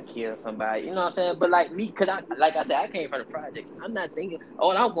I gotta kill somebody? You know what I'm saying? But like me, cause like I said, I came from the projects. I'm not thinking,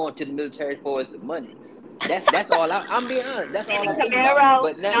 all I'm going to the military for is the money. That's all I'm being honest, that's In all the I'm thinking about. Camaro,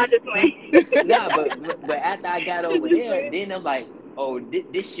 But now, not just playing. nah, but after I got over Just there, playing. then I'm like, oh,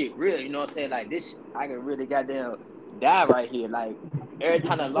 this shit real, you know what I'm saying? Like this, I can really goddamn die right here. Like every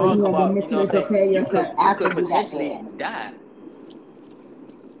time the so alarm you come had to out, you know mentally what I'm saying? prepare You yourself could after you got potentially there. die.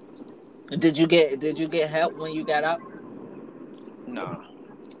 Did you get help when you got out? No.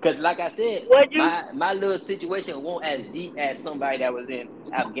 Cause like I said, Would you? my little situation won't as deep as somebody that was in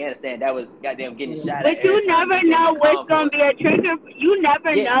Afghanistan that was goddamn getting shot at But every you time never you damn near know what's call gonna for it. be a trigger. You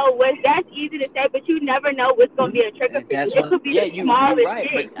never Yeah, know what. That's easy to say, but you never know what's gonna be a trigger And for you. that's It when could be yeah, the you smallest right,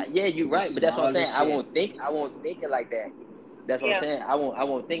 but shit. yeah, you the right, but that's what I'm saying. smallest shit. I won't think it like that. That's what I'm Yeah, saying. I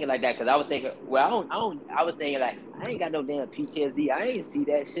won't think it like that because I was thinking, well, I was thinking like I ain't got no damn PTSD. I ain't see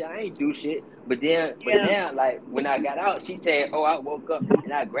that shit. I ain't do shit. But yeah. now, like when I got out, she said, "Oh, I woke up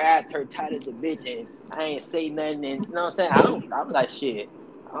and I grabbed her tight as a bitch and I ain't say nothing." And you know what I'm saying? I was like, shit.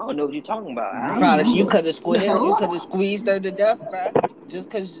 I don't know what you're talking about. I ain't do Damn. You shit. could have you could have squeezed her to death, bro. Just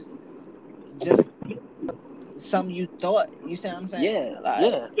cause just something you thought. You see what I'm saying? Yeah, Like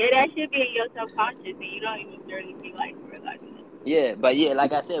yeah. Yeah, that should be in your subconscious, and you don't even really be like realizing it. Yeah, but yeah,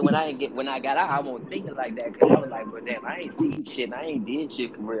 like I said, when I got out, I won't think it like that because I was like, but damn, I ain't seen shit, and I ain't did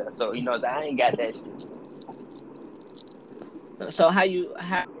shit for real. So you know, what I'm saying? I ain't got that shit. so how you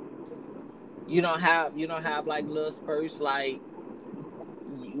don't have like little spurts like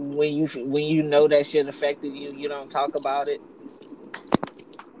when you know that shit affected you, you don't talk about it.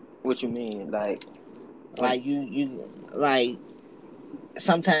 What you mean, like when? Like you like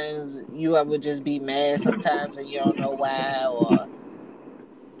sometimes you ever just be mad sometimes and you don't know why or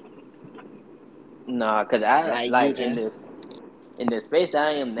Nah, cause I like you like just in the space that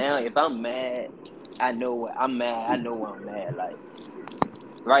I am now. If I'm mad, I know what I'm mad. I know why I'm mad. Like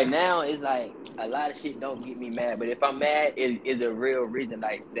right now, it's like a lot of shit don't get me mad. But if I'm mad, is a real reason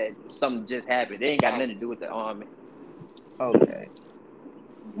like that something just happened. It ain't got nothing to do with the army. Okay.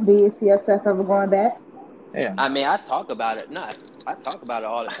 Do you see yourself ever going back? Yeah. I mean, I talk about it. Not, I talk about it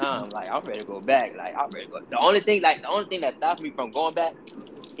all the time. Like I'm ready to go back. Like I'm ready to go. The only thing that stops me from going back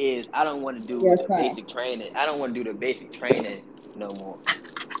is I don't want to do Yes, the sir. basic training. I don't want to do the basic training no more.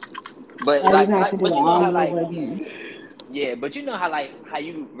 But Or you like, have to like, do it but you know how all like, over again. yeah, but you know how like how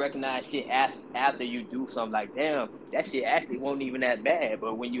you recognize shit as after you do something. Like, damn, that shit actually wasn't even that bad.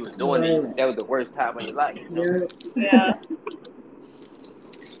 But when you was doing it, Right. that was the worst time of your life. You know. Yeah. Yeah.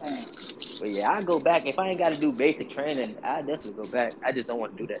 But yeah, I go back if I ain't got to do basic training. I definitely go back. I just don't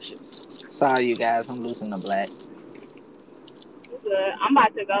want to do that shit. Sorry, you guys. I'm losing the black. Good. I'm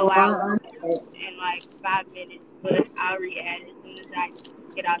about to go No, out I'm in like 5 minutes, but I'll re-add as soon as I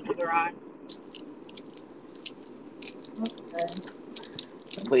get out the garage. okay.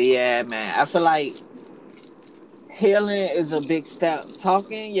 But yeah, man, I feel like healing is a big step.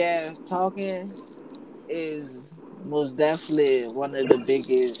 Talking is most definitely one of the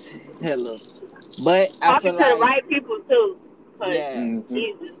biggest healers. But I Talking feel to the like, right people too, cause yeah, Mm-hmm.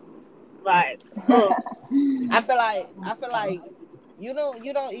 Jesus, like, oh, I feel like you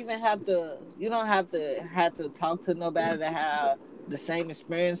don't even have to talk to nobody to have the same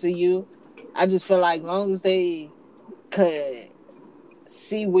experience as you. I just feel like long as they could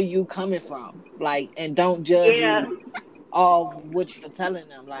see where you coming from, like, and don't judge yeah. you off what you're telling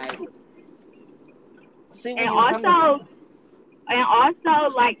them, like, see where And you coming from. also, and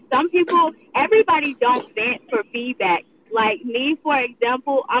also, like some people, everybody don't vent for feedback. Like me, for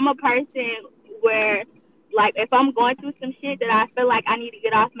example, I'm a person where, like, if I'm going through some shit that I feel like I need to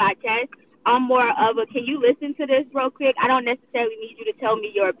get off my chest, I'm more of a, can you listen to this real quick? I don't necessarily need you to tell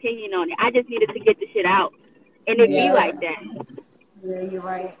me your opinion on it. I just needed to get the shit out, and it be Yeah. Yeah, like that. Yeah, you're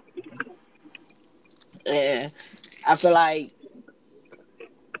right. and I feel like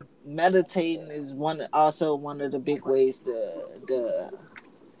meditating is one of the big ways the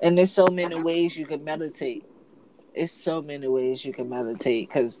and there's so many ways you can meditate. It's so many ways you can meditate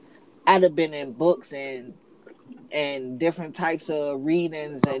because I'd have been in books and different types of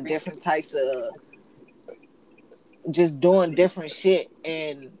readings and different types of just doing different shit,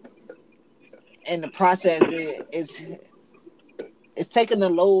 and the process it's taking the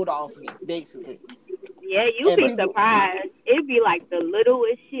load off me basically. Yeah, you And be people, surprised. It be like the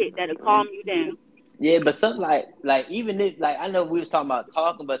littlest shit that'll calm you down. Yeah, but some like even if like I know we was talking about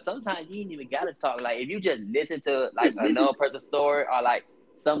talking, but sometimes you ain't even gotta talk. Like if you just listen to like another person's story or like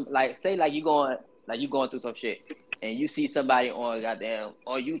some like say like you going through some shit and you see somebody on goddamn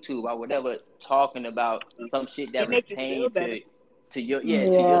on YouTube or whatever talking about some shit that It make you feel pertain better. to your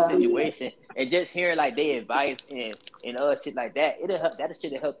Yeah. situation and just hearing like their advice and other shit like that, it'll help that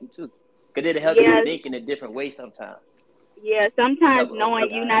shit will help you too. Cause it'll help you Yeah, think in a different way sometimes. yeah. Sometimes Help open knowing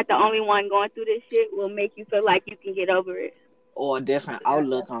your you're eyes. not the only one going through this shit will make you feel like you can get over it. or a different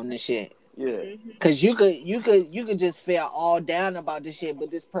outlook on this shit. Yeah. Mhm. Cause you could just feel all down about this shit,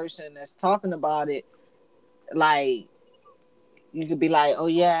 but this person that's talking about it, like, you could be like, oh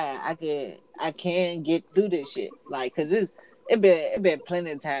yeah, I can get through this shit. Like, cause it been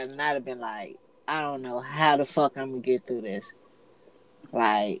plenty of times, and I'd have been like, I don't know how the fuck I'm gonna get through this.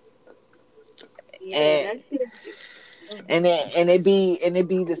 Like, Yeah, and that shit. Oh. and it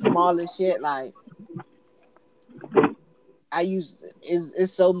be the smallest shit. Like,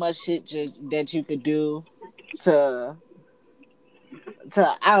 it's so much shit that you could do to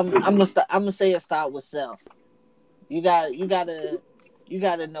I'm gonna say it start with self. You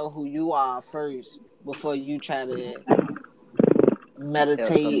gotta know who you are first before you try to Help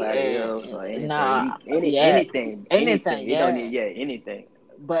meditate somebody else or and anything. nah, You yeah, anything. anything, It don't yeah. need anything.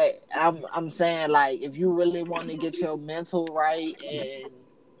 But I'm saying, like, if you really want to get your mental right and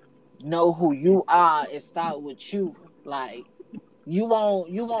know who you are, and start with you. Like, you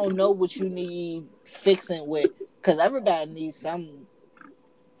won't know what you need fixing with, because everybody needs some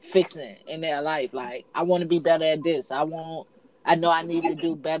fixing in their life. Like, I want to be better at this. I know I need to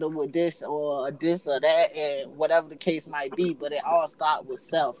do better with this or that, and whatever the case might be. But it all starts with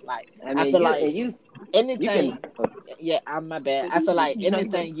self. Like, I I mean, feel like you can. anything. Yeah, I'm my bad. I feel like No, you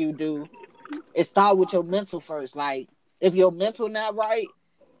good. anything you do, it start with your mental first. Like, if your mental not right,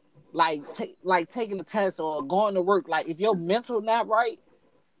 like taking a test or going to work. Like, if your mental not right,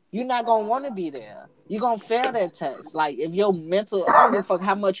 you're not gonna want to be there. You're gonna fail that test. Like, if your mental, I don't give a fuck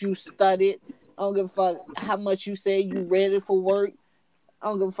how much you studied. I don't give a fuck how much you say you ready for work. I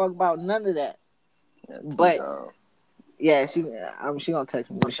don't give a fuck about none of that. Keep But going. yeah, she gonna text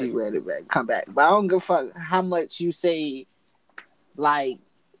me when she ready back, come back. But I don't give a fuck how much you say. Like,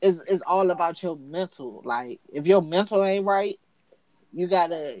 it's all about your mental. Like, if your mental ain't right, you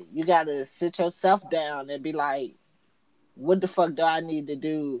gotta sit yourself down and be like, what the fuck do I need to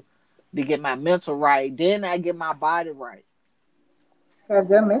do to get my mental right? Then I get my body right. Because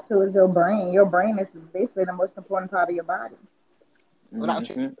your mental is your brain. Your brain is basically the most important part of your body. Without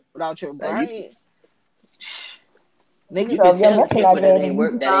your Mm-hmm. without your Like you, brain, nigga. you So can if your tell the mental not people that good, ain't then you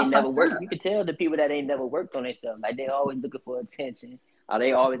work, just that all ain't never fucked worked. up. You can tell the people that ain't never worked on themselves. Like they always looking for attention. Or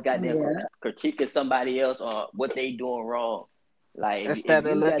they always got them Yeah. critiquing somebody else on what they doing wrong. Like if Instead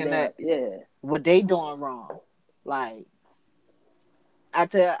of you got looking them, at yeah, what they doing wrong, like I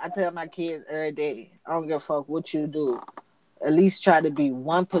tell my kids every day, I don't give a fuck what you do. At least try to be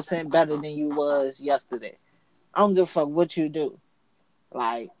 1% better than you was yesterday. I don't give a fuck what you do.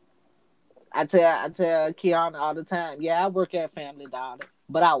 Like I tell Kiana all the time, yeah, I work at Family Dollar,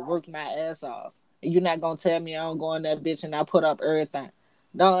 but I work my ass off. And you're not gonna tell me I don't go in that bitch and I put up everything.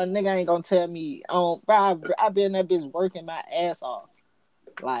 No, nigga ain't gonna tell me I don't. Bro, I been in that bitch working my ass off.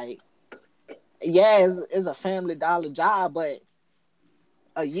 Like, yeah, it's a Family Dollar job, but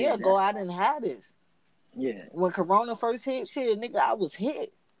a year shit, ago that, I didn't have this. yeah. When Corona first hit, shit, nigga, I was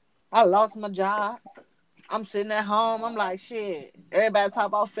hit. I lost my job. I'm sitting at home. I'm like, shit. Everybody talk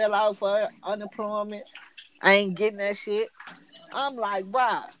about fell out for unemployment. I ain't getting that shit. I'm like,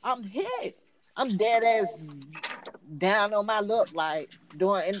 bruh, I'm hit. I'm dead ass down on my luck, like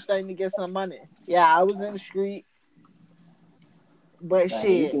doing anything to get some money. Yeah, I was in the street, but Like you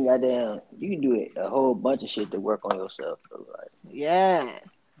shit, can goddamn, you can do it a whole bunch of shit to work on yourself. So like, yeah.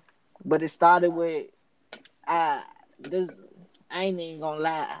 But it started with I this. I ain't even gonna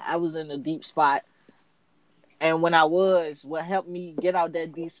lie. I was in a deep spot, and when I was, what helped me get out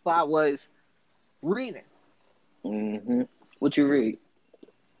that deep spot was reading. what you read?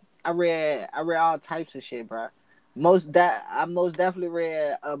 I read all types of shit, bro. I most definitely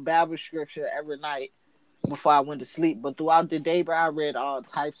read a Bible scripture every night before I went to sleep. But throughout the day, bro, I read all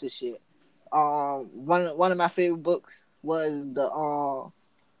types of shit. One of my favorite books was the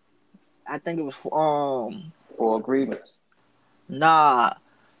I think it was For agreements. nah,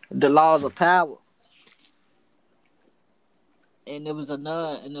 the Laws of Power, and there was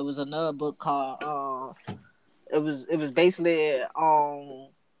another book called it was basically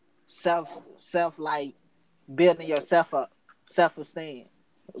self like building yourself up, self esteem.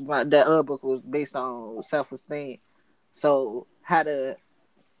 That other book was based on self esteem. So how to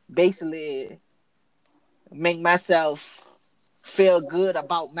basically make myself feel good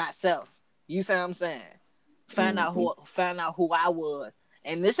about myself. You see what I'm saying? Mm-hmm. Find out who I was.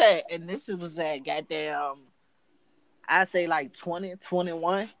 And this was at goddamn I say like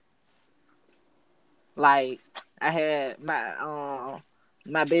 2021. Like I had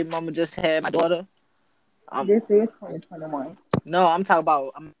my baby mama just had my daughter. Um This is 2021. no, I'm talking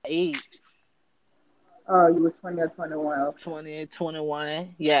about I'm age. Oh, you was 20 or 21. Okay.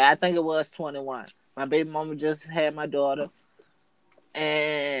 2021. Yeah, I think it was 21. My baby mama just had my daughter,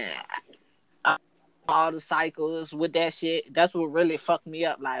 and all the cycles with that shit. That's what really fucked me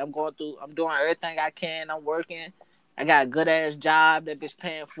up. Like I'm doing everything I can. I'm working. I got a good ass job. That bitch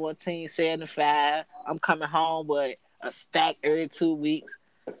paying $14.75. I'm coming home with a stack every 2 weeks.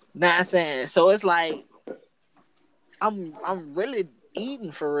 Know what I'm saying? So it's like I'm really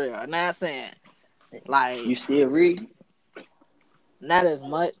eating for real. Know what I'm saying? Like You still read? not as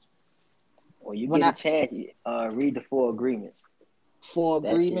much When you when get a I chance, read the Four Agreements. for That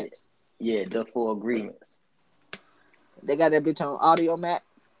shit. agreements. Yeah, the Four Agreements. They got that bitch on audio map.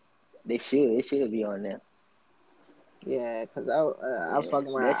 They should. It should be on there. Yeah, cause I Yeah,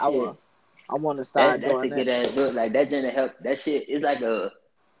 fucking around. that shit. I want to start That's a doing good that. ass book. Like that gonna help. That shit is like a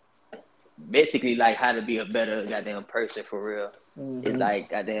basically like how to be a better goddamn person for real. It's Hmm. like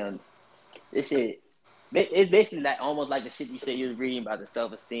goddamn this shit. It's basically like almost like the shit you said you was reading about the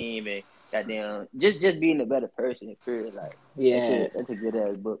self esteem and goddamn just being a better person. Period. Like that Yeah, shit. That's a good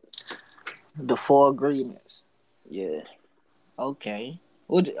ass book. the four agreements. Yeah. Okay.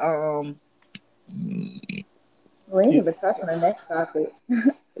 Would We ain't even touch on the next topic.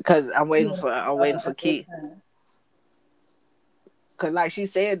 because We ain't I'm talking waiting for about this Key. time. Cause like she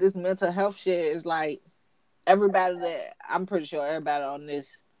said, this mental health shit is like everybody that I'm pretty sure everybody on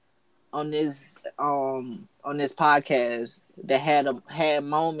this podcast that had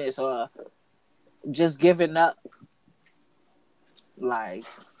moments or just giving up, like,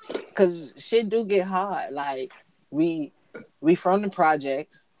 cause shit do get hard. Like we we from the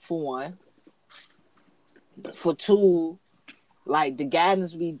projects for one, for two, like the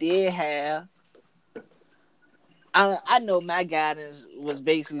guidance we did have. I know my guidance was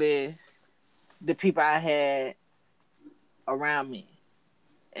basically the people I had around me,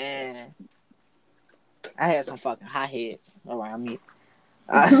 and I had some fucking hotheads around me.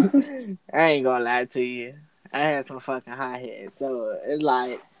 I ain't gonna lie to you. I had some fucking hot heads. So it's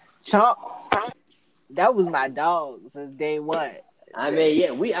like Chunk, that was my dog since day one. I mean,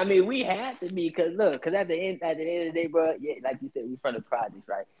 yeah, we had to be because look, because at the end of the day, bro, yeah, like you said, we from the projects,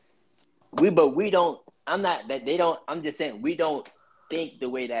 right? But we don't. I'm not that they don't. I'm just saying we don't think the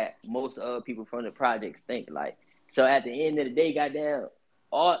way that most other people from the projects think. Like, so at the end of the day, goddamn,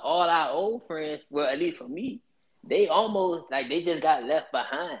 all our old friends, well, at least for me, they almost like they just got left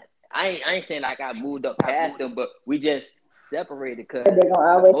behind. I ain't saying like I moved up past them, but we just separated But because they're gonna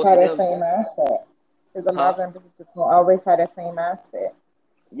always most have of that them, same mindset. Because a lot huh? of them just gonna always have that same mindset.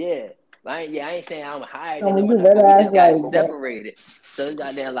 Yeah. I ain't saying I'm higher So than them when or you not, but we realize just got like that, separated. So it's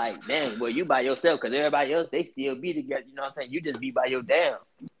goddamn like, damn, well, you by yourself, because everybody else, they still be together. You know what I'm saying? You just be by your damn.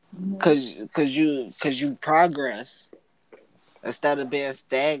 Cause you progress instead of being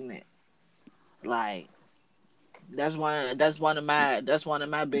stagnant. Like that's one of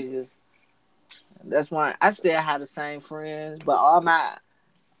my biggest. That's why I still have the same friends, but all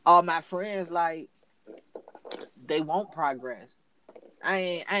my friends like they won't progress.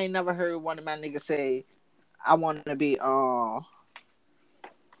 I ain't never heard one of my niggas say I want to be I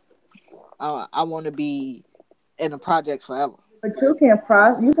want to be in a project forever. but you can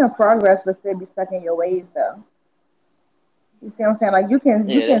progress but still be stuck in your ways though. You see what I'm saying? Like you Yeah, can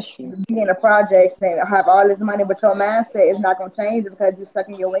that's true. be in a project and have all this money, but your mindset is not gonna change because you're stuck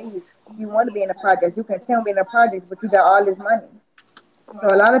in your ways. You want to be in a project, you can still be in a project, but you got all this money.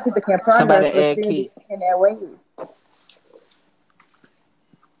 So a lot of people can Somebody progress but add still be key. stuck in their ways.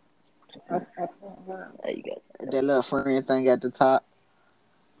 I can't lie. There you go. That little friend thing at the top,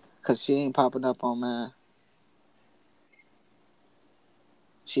 cause she ain't popping up on mine.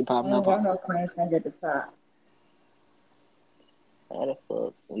 She I popping ain't up got on. no friends friends at the top. How the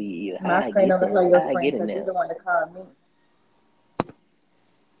fuck how My I friend get don't look there? like your How I friend get in because he's there? the one that called me.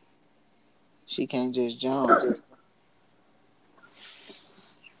 She can't just jump.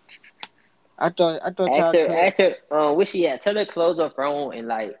 I thought y'all could. Ask her, where she at? Tell her to close her phone and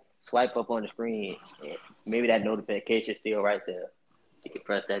like swipe up on the screen. And maybe that notification still right there. You can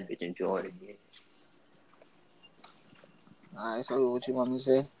press that bitch and join again. All right, so what you want me to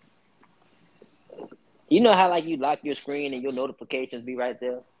say? You know how like you lock your screen and your notifications be right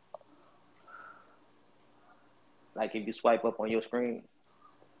there? Like if you swipe up on your screen.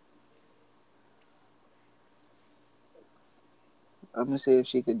 I'm gonna see if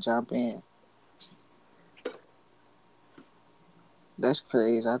she could jump in. That's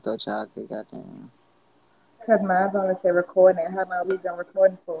crazy. I thought y'all could goddamn. Because mine's only say recording. How long we been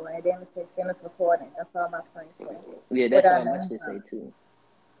recording for? And then it says finish recording. That's all my friends say. Yeah, that's Without all my name shit say time. too.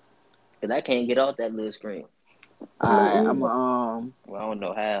 Cause I can't get off that little screen. All Me right, either. Well, I don't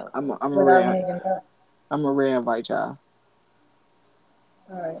know how. I'm a Without re, hanging up. I'm a re-invite y'all.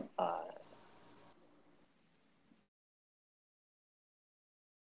 All right.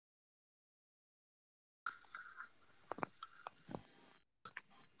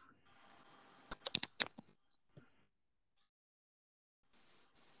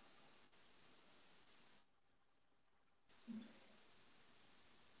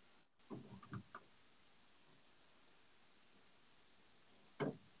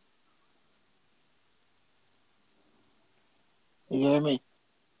 You hear me?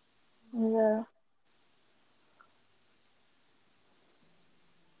 Yeah.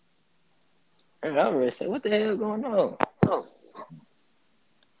 And I already said, what the hell going on?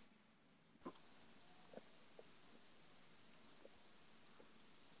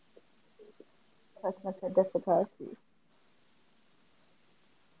 Technical difficulties.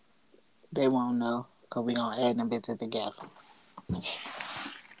 They won't know because we gonna add them bitches together.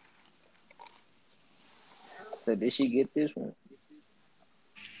 So did she get this one?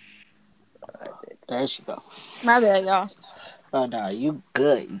 There she go. My bad, y'all. Oh no, you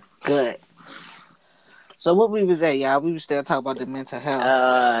good. You good. So what we was at, y'all? We was still talking about the mental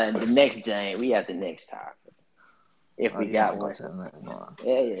health. The next Jane, we have the next topic. If Oh, we you want got to go one. to the next one?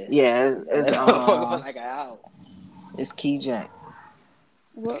 Yeah. Yeah, That motherfucker for like an hour. it's Key Jack.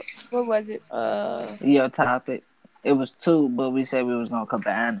 What was it? Your topic. It was two, but we said we was gonna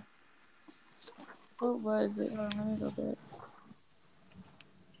combine. What was it? Hold on, let me go back.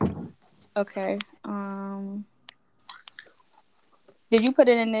 Okay. Did you put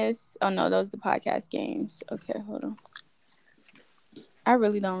it in this? Oh no, those are the podcast games. Okay, hold on. I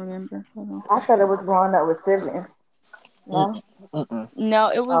really don't remember. Hold on. I thought it was growing up with siblings. No?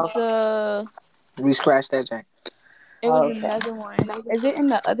 No, it was Oh, the. We scratched that, Jack. It was okay. another one. Is it in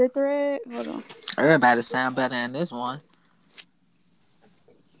the other thread? Hold on. Everybody sound better in this one.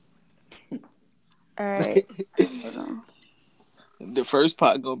 All right. Hold on. The first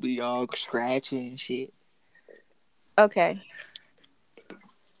part gonna be all scratchy and shit. Okay.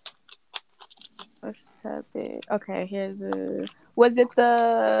 Let's tap it. Okay, here's a. Was it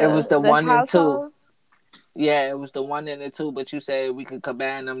It was the the one and two. households? Yeah, it was the one and the two, but you said we could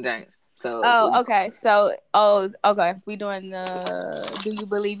combine them things. So Oh, okay. So, okay. We doing the. Do you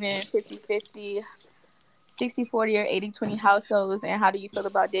believe in 50-50, 60-40, or 80-20 households? And how do you feel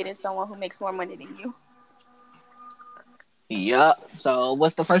about dating someone who makes more money than you? yup. So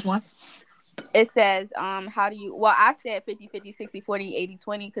what's the first one? It says, how do you, well, I said 50-50, 60-40,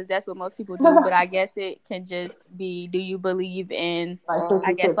 80-20 because that's what most people do, but I guess it can just be, do you believe in, Like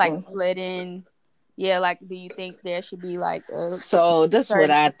I guess, like 50-50. splitting? Yeah, like, do you think there should be like a So this what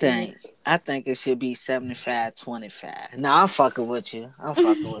certain I think. percentage? I think it should be 75-25. Nah, I'm fucking with you. I'm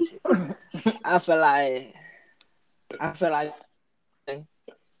fucking with you. I feel like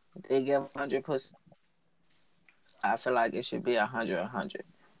they give 100%. I feel like it should be 100.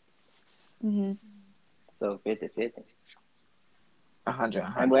 Mm-hmm. So 50-50. 100.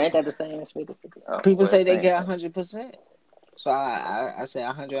 And well, ain't that the same as 50-50? Oh, People well, say they same get thing. 100%. So I say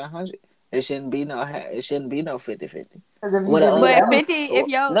 100. It shouldn't be no 50-50. Because if you What a give me But every, 50, if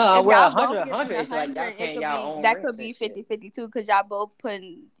No, if well, y'all 100, both 100 giving is like y'all 100, it paying could y'all be, own that could rents and be shit. 50-50 too because y'all both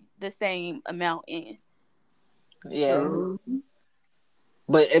putting the same amount in. yeah. true.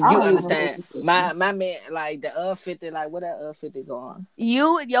 But if I you don't even understand, 50-50. my man, like the 50, like what that 50 go on?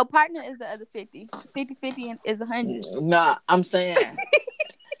 Your partner is the other 50. 50-50 is 100. Nah, I'm saying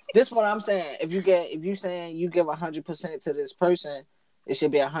this. What I'm saying. If you saying you give 100% to this person, it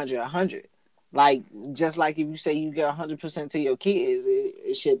should be 100. Like just like if you say you give 100% to your kids,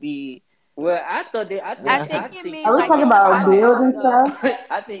 it should be. Well, I thought that You know what I'm I saying? think you think Are mean we talking like talking in about the about bills household and though. stuff?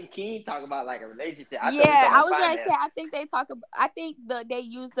 I think King talk about like a relationship. I thought we Yeah, talking I about was gonna say finance. I think they talk about I think they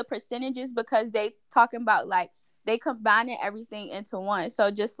use the percentages because they talking about like they combining everything into one. So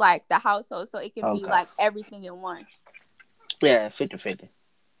just like the household, so it can be Okay. like everything in one. Yeah, 50-50.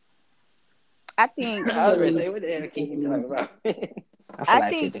 I think I I was ready to believe say what the hell King talking 50-50. about. I feel I like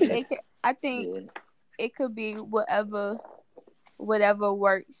think 50-50. it can, I think Yeah. it could be whatever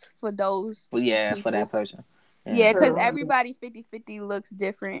works for those But two yeah, for people. that person. Yeah, Yeah. because True. everybody 50-50 looks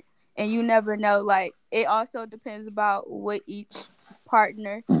different. And you never know. Like, it also depends about what each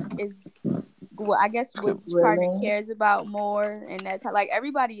partner is. Well, I guess which partner Willing. cares about more. And that's how, like,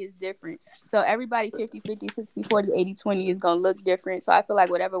 everybody is different. So, everybody 50-50, 60-40, 80-20 is going to look different. So, I feel like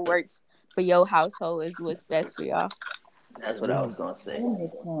whatever works for your household is what's best for y'all. That's what I was gonna say. That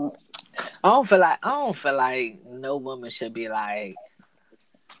makes sense. I don't feel like no woman should be like,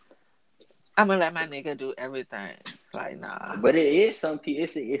 I'm gonna let my nigga do everything. Like, nah. But it is some people.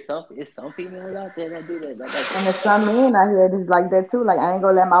 It's some females out there that do that. Like I And said. there's some men out here that's like that too. Like, I ain't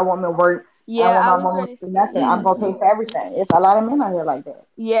gonna let my woman work. I don't Yeah, let I my was woman ready to do say, nothing. I'm yeah. gonna pay Mm-hmm. for everything. It's a lot of men out here like that.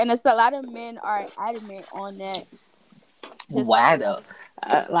 Yeah, and it's a lot of men are adamant on that. Cause Why though?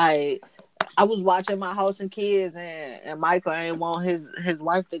 Like, I was watching My House and Kids, and Michael ain't want his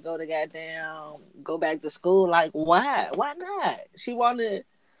wife to go back to school. Like, why? Why not? She wanted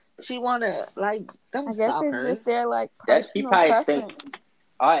like, don't I guess stop it's her. just their like That he personal probably think. preference.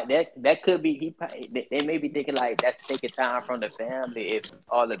 All right, that could be. They may be thinking like that's taking time from the family if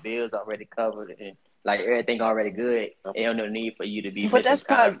all the bills already covered and like everything already good. Ain't no need for you to be But missing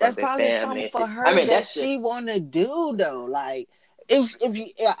time from that's the probably family something and for shit. I her mean, that that's just she wanna do though. Like, if you,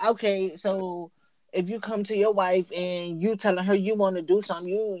 yeah, okay, so if you come to your wife and you telling her you want to do something,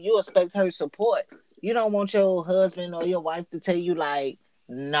 you expect her support. You don't want your husband or your wife to tell you like,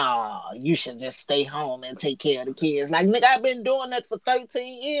 nah, you should just stay home and take care of the kids. Like, nigga, I've been doing that for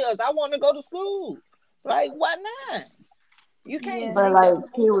 13 years. I want to go to school. Like, why not? You can't Yeah. But take that.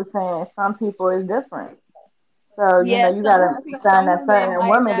 like he was saying, some people is different. So, you know, Yeah, you gotta understand some that women certain might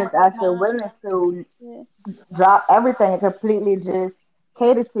women not just actually mind. willing to Yeah. drop everything and completely just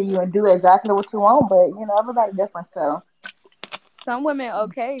cater to you and do exactly what you want. But, you know, everybody different. So, Some women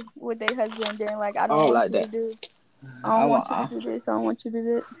okay with their husband being like, I I don't don't want like you to that. do I I don't want. want you to do this, I don't want you to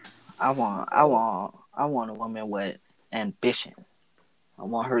do that. I want a woman with ambition. I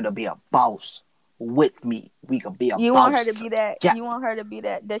want her to be a boss with me. We could be a You want her boss to be that together. you want her to be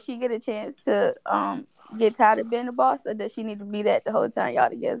that. Does she get a chance to get tired of being a boss or does she need to be that the whole time y'all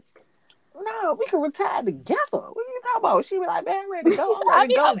together? No, we can retire together. What are you talking about? She be like, man, I'm ready to go. I'm ready I to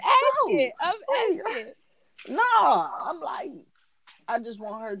mean go too. I'm Wait, asking. no, I'm like, I just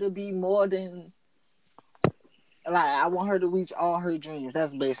want her to be more than like. I want her to reach all her dreams.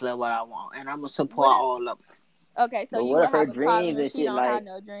 That's basically what I want, and I'm gonna support What if all of them. okay, so but you what would if her have a problem dreams if and she shit don't have like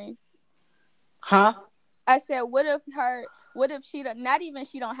no dream. Huh? I said, what if she don't, not even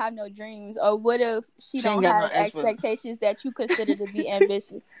she don't have no dreams, or what if she She ain't don't got no have expert. expectations that you consider to be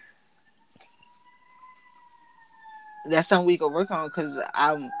ambitious? that's something we could work on because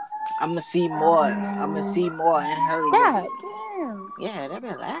I'm gonna see more. I'm gonna see more in her than God damn. yeah. They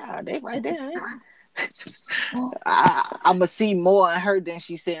been loud. They right there. Ain't I'm gonna see more in her than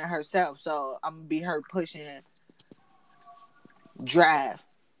she's seeing herself. So I'm gonna be her pushing drive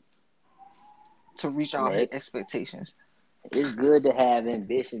to reach I all mean, her expectations. it's good to have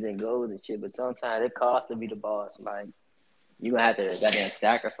ambitions and goals and shit, but sometimes it costs to be the boss. Like you gonna have to goddamn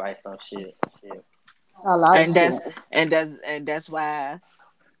sacrifice some shit. Shit. A lot of And shit. that's why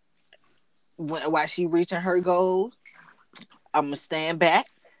while she reaching her goals, I'm gonna stand back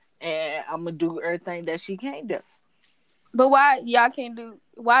and I'm gonna do everything that she can't do. But why y'all can't do?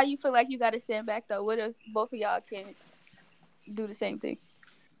 Why you feel like you gotta stand back though? What if both of y'all can't do the same thing?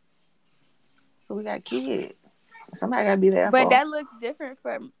 We got kids. Somebody gotta be there But for. that looks different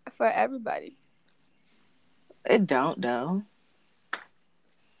for everybody. It don't though.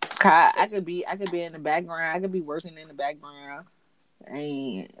 I could be in the background. I could be working in the background.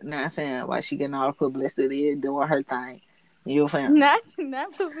 Ain't not saying why she getting all the publicity, doing her thing. You feel me? Not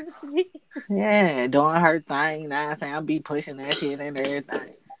publicity. Yeah, doing her thing. Not saying I'll be pushing that shit and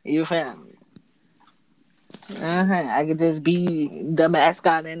everything. You feel me? I could just be the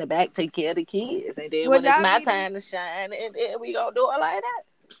mascot in the back, take care of the kids, and then Would when it's y'all my be? time to shine, and we gonna do it like that.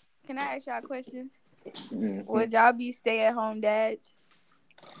 Can I ask y'all questions? Mm-hmm. Would y'all be stay-at-home dads?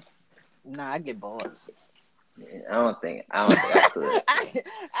 Nah, I get bored. I don't think I could. I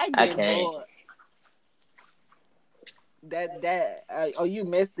I get can't. bored. You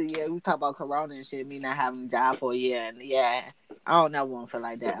missed it. Yeah, we talk about Corona and shit. Me not having a job for a year, and yeah, I don't never want to feel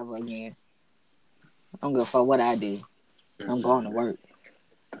like that ever again. I'm good for what I do. I'm going to work.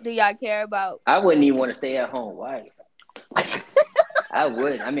 Do y'all care about? I wouldn't even want to stay at home. Why? I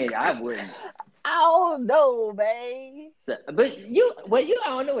wouldn't. I mean, I wouldn't. I don't know, man. So, but I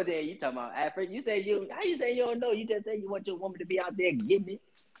don't know what the hell you talking about. At first, you say you. How you say you don't know? You just say you want your woman to be out there getting it.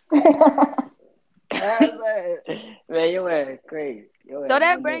 Man, your ass crazy. So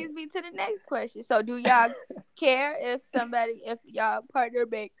that brings me to the next question. So do y'all care if y'all partner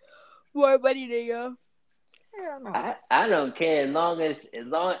make more money than y'all? Hell no. I don't care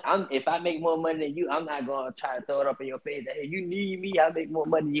if I make more money than you, I'm not gonna try to throw it up in your face that hey, you need me, I make more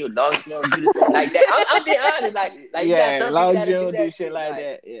money than you. As long as you don't do the same like that. I'm being honest, like you got some people long as you gotta don't do do that shit like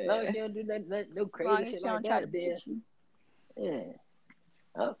that. As Yeah. long as you don't do no As crazy long as shit she like don't try to that, then beat you.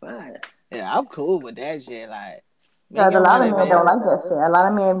 yeah, I'm fine. Yeah, I'm cool with that shit. Like, make Because a your lot of money, men don't man. like that shit. A lot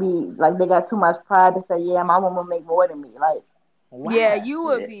of men be like, they got too much pride to say, yeah, my woman make more than me. Like, Yeah, Why? you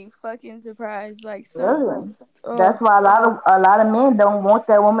would Yeah. be fucking surprised. Like really? some. That's why a lot of men don't want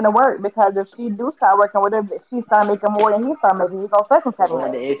that woman to work, because if she do start working with him, she start making more than he start making, he gonna feel some type of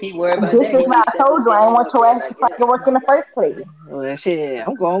Well, way. if he worry about This that, is he why need to I step his told you I ain't game want up your then, ass I to guess. fucking work in the first place. Well, shit,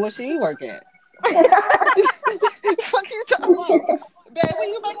 I'm going where she work at. Fuck you talking about? Babe, when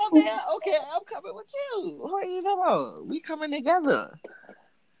you make my man, okay, I'm coming with you. What are you talking about? We coming together.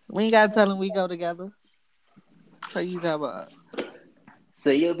 We ain't gotta tell him we go together. What you talking about? So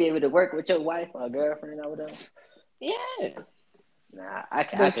you'll be able to work with your wife or girlfriend or whatever? Yeah, Nah, I the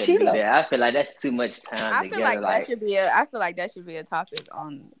couldn't do chilo. that. I feel like that's too much time I feel together. like that Like, should be a. I feel like that should be a topic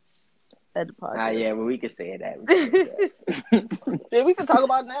on the podcast. yeah, well, we can say that. We can say that. Yeah, we can talk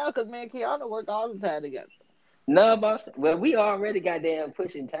about it now because me and Kiana work all the time together. No, boss. Well, we already goddamn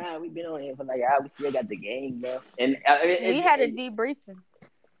pushing time. We've been on here for like an hour. We still got the game left, and We had a debriefing.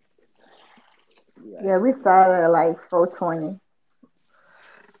 Yeah, we started at like 4:20.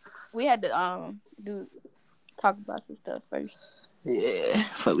 We had to do talk about some stuff first. Yeah,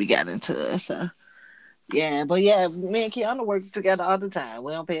 before we got into it. So yeah, but yeah, me and Kiana work together all the time.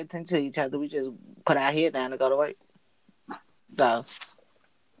 We don't pay attention to each other. We just put our head down and go to work. So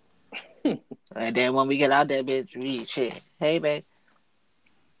and then when we get out that bitch, we shit. Hey, babe.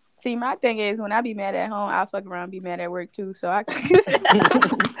 See, my thing is when I be mad at home, I'll fuck around and be mad at work too. So I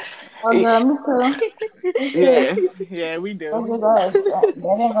Oh, girl, me too. Me Yeah, too. yeah, we That's do. just us. That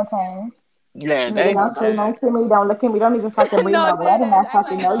ain't gonna change. Yeah, they Nigga, ain't don't gonna say change. nothing to me. Don't look at me. Don't even fucking breathe no my blood, dead and ass. I Act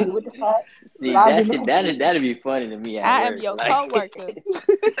fucking like know no. you. What the fuck? see I'll be looking at you. that'd be funny to me at I am work. your Like, coworker. that'd be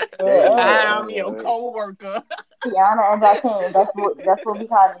so Yeah, I'm funny at your work. co-worker. Tiana and Jakeem. That's what we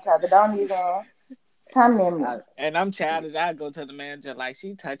call each other. Don't even come near me. And I'm childish. I go to the manager like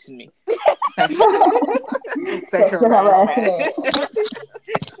she touching me. Sexual Sexual harassment. harassment.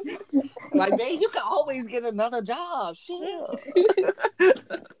 Like, babe, you can always get another job. Shit.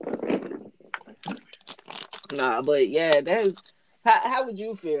 Nah, but yeah, that. How would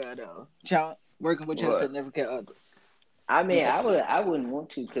you feel though, Chunk, working with your What? significant other? I mean, Like, I wouldn't want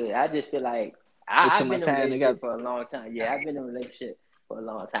to, cause I just feel like it's too I've been much in a time together. relationship for a long time. Yeah, I've been in a relationship for a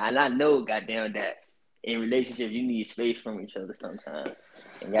long time, and I know, goddamn, that in relationships, you need space from each other sometimes.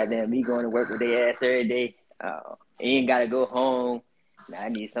 And goddamn, me going to work with their ass every day, ain't gotta go home. Now I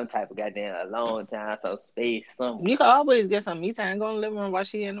need some type of goddamn alone time, some space, something. You can always get some me time. Go in the living room while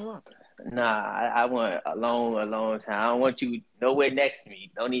she in the room. Nah, I want alone time. I don't want you nowhere next to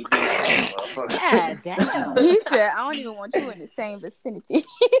me. Don't even be next to me, motherfucker. God damn. He said, "I don't even want you in the same vicinity."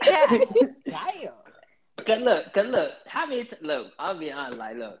 God damn. Cause look, how many? Look, I'll be honest.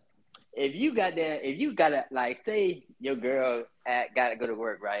 Like, look, if you gotta like, say your girl gotta go to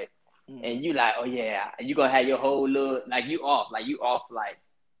work, right? And you like, oh yeah, you gonna have your whole little like you off like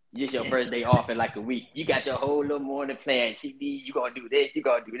this your first day off in like a week. You got your whole little morning plan. She be you gonna do this, you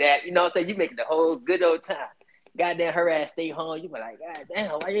gonna do that. You know what I'm saying? You making the whole good old time. Goddamn, her ass stay home. You be like, God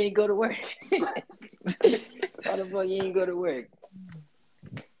damn, why you ain't go to work? Why the fuck you ain't go to work?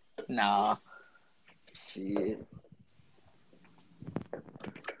 Nah. Shit.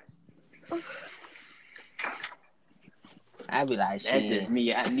 I be like, That's shit. just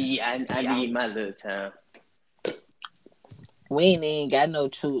me. I need my little time. We ain't even got no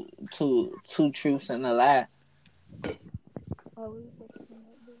two truths and a lie. Oh,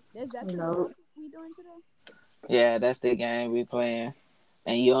 is that You the know, game we doing today? Yeah, that's the game we playing.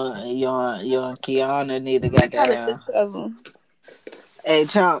 And you and Kiana need to get Got a that. picture of him. Hey,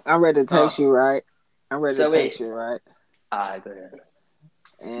 Chunk, I'm ready to text you, right? I'm ready So to text wait. you, right? Alright, go ahead.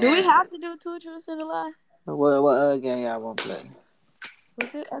 And Do we have to do two truths and a lie? what other game y'all want to play?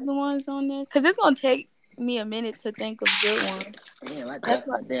 Was it other ones on there? Cause it's gonna take me a minute to think of good ones. Damn, I That's dropped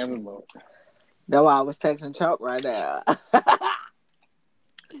why. my damn remote. That's why I was texting Chunk right now.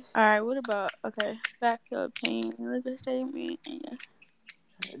 All right. What about back up pain, liquor statement, and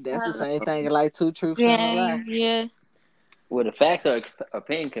That's the same thing like two truths and a lie. yeah. Well, the facts or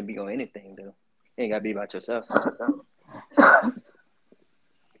opinion can be on anything, though. It ain't gotta be about yourself.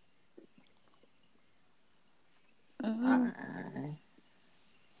 Alright.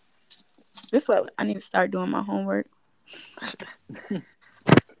 This way, I need to start doing my homework. so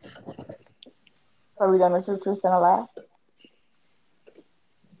we done the two truths and a lie.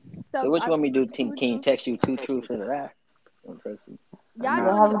 So what you want me to do? two Can you truths. text you two truths and a lie? I'm gonna text you. Y'all Nah. So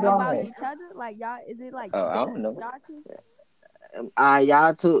doing how it we doing about this? each other? Like y'all, is it like Oh, I don't know.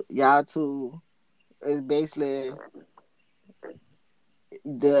 y'all two? Y'all two is basically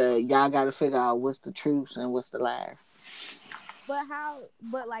y'all got to figure out what's the truths and what's the lie. But how?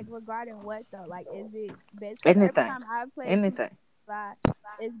 But like regarding what though? Like, is it based? Cause every Anything, time I've played anything. Five,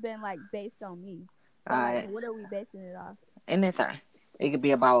 it's been like based on me. So like, Alright, what are we basing it off? anything. It could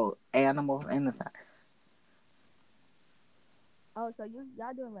be about animals, anything. Oh, so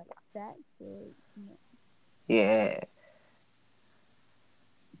y'all doing like that? Or, no? Yeah.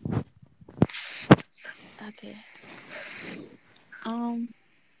 Okay.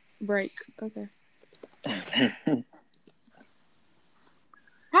 Break. Okay. How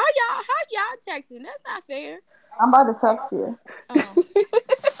y'all texting? That's not fair. I'm about to text you. Oh.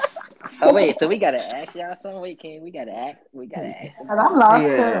 Oh wait, so we gotta ask y'all something. Wait, Ken, we gotta ask. We gotta ask them Cause I'm something. lost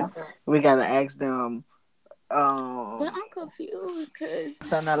Yeah. too. We gotta ask them. But I'm confused because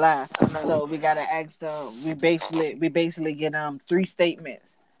So not lie. So we gotta ask them. We basically get them 3 statements.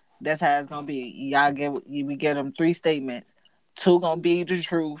 That's how it's gonna be. We get them 3 statements. 2 gonna be the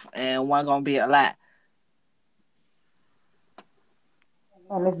truth and 1 gonna be a lie.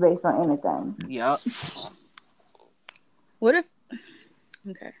 And it's based on anything. Yup. what if?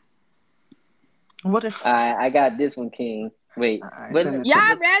 Okay. What if? I got this one, King. Wait, Alright, what? send it Y'all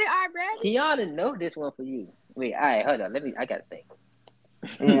to me. ready? I ready? Kiana know this one for you. Wait, all right, hold on. I gotta think.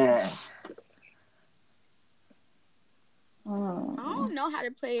 Yeah. I don't know how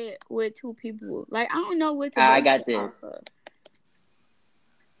to play it with 2 people. Like I don't know what to. I base got it this. off of.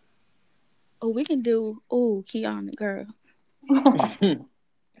 Oh, we can do. Oh, Kiana, girl.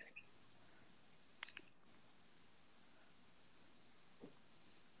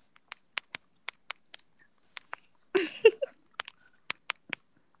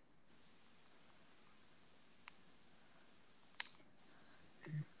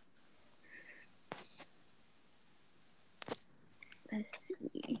 Let's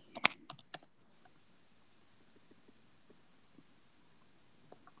see.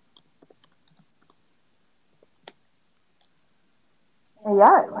 And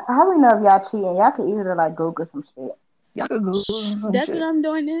y'all, how we know if y'all cheating? Y'all could easily like Google some shit. Y'all could Google some That's shit. what I'm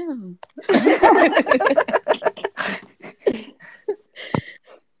doing now.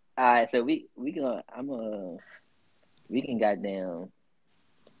 All right, so we can goddamn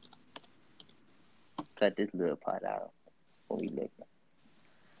cut this little part out when we look.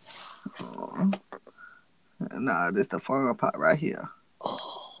 Nah, this the fun part right here.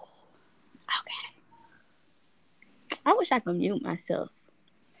 Oh. Okay. I wish I could mute myself.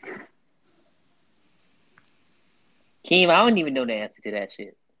 Keem, I don't even know the answer to that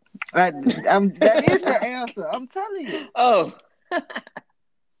shit. That is the answer. I'm telling you. Oh.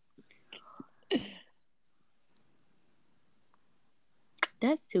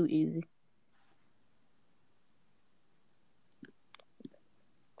 That's too easy.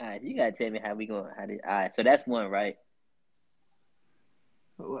 All right, you gotta tell me how we going. All right, so that's one, right?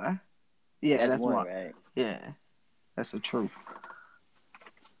 What? Yeah, that's one, one. Right? Yeah, that's the truth.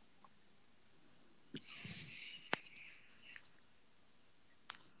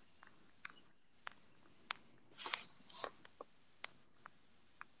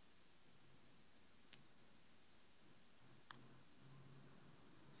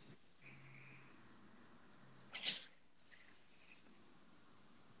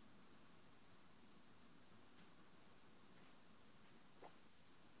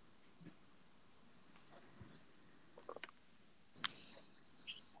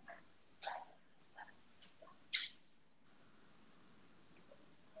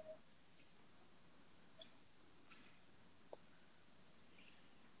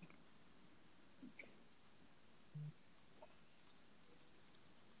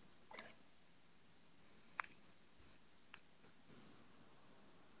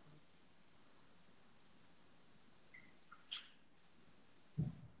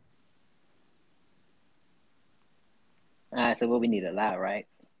 All right, so what we need a lie, right?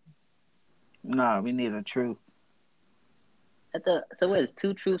 No, we need a truth. So what is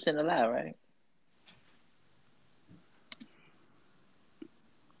two truths and a lie, right?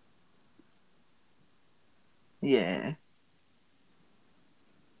 Yeah.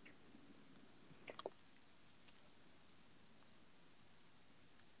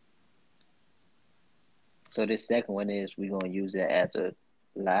 So this second one is we gonna use that as a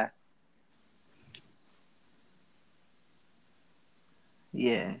lie.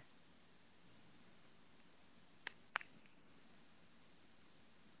 Yeah.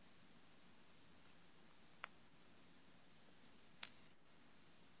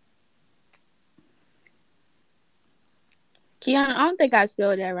 Kiana, I don't think I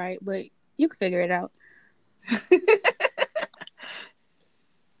spelled that right, but you can figure it out.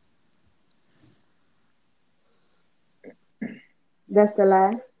 That's the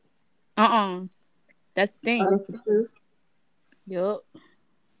lie. That's the thing. Oh, that's the truth. Yup.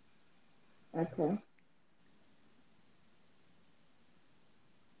 Okay.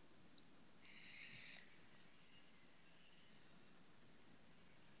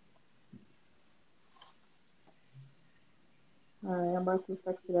 All right, I'm about to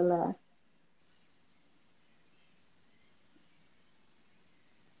stick to the lie.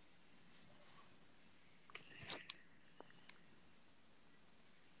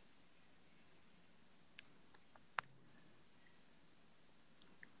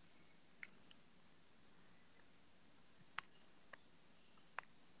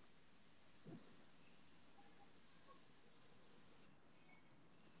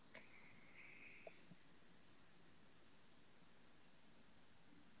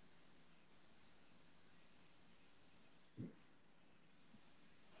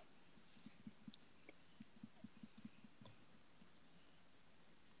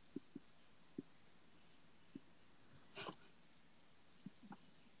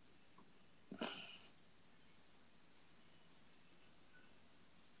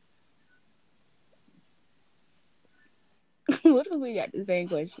 What if we got the same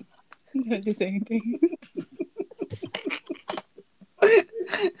questions? Not the same thing.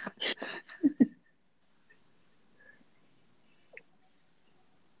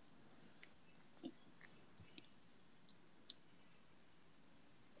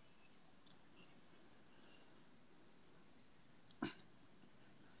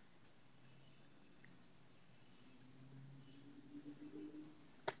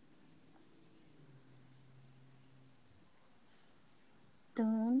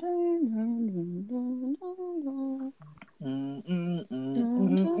 Dun, dun, dun, dun, dun,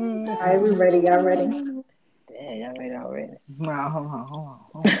 dun, All right, we ready. Y'all ready? Damn, y'all ready already? Nah, hold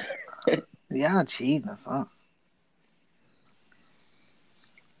on. Y'all cheating or something.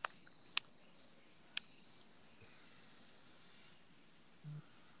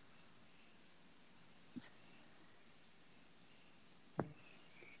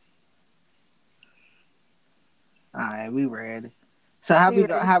 All right, we ready. So how we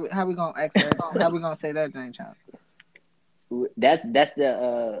gonna ask that? How we gonna say that, Jane Chan? That's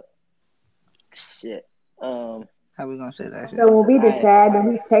the shit. How we gonna say that shit? So when we Alright, decide, do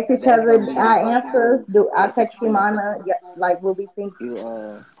we text so each that's other gonna be our answers? Do I it's text Kimana? Yeah, like what we think? you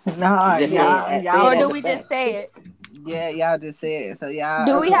Nah, just say y'all it Or as do a we just fact. say it? Yeah, y'all just said. So y'all.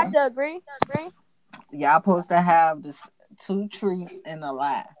 Do we have to agree? Y'all supposed to have this 2 truths and a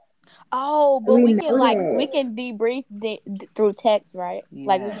lie. Oh, but We we know can that. debrief through text, right?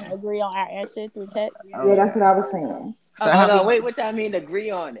 Like we Yeah. can agree on our answer through text. Yeah, that's what I was saying. So Okay. how Hold we on, gonna? wait. What y'all mean agree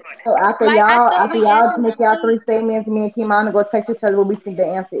on it? So after Like I y'all, thought after we y'all answered make y'all two. 3 statements, me and Kimana go text each other what we think the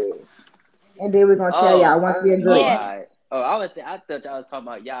answer is, and then we're gonna tell Oh, y'all once we oh, all agree. Yeah. right. Oh, I thought y'all was talking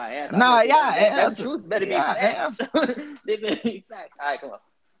about y'all ass. I was Nah, gonna say y'all them answer. truths better be Y'all facts. answer. They better be facts. All right, come on.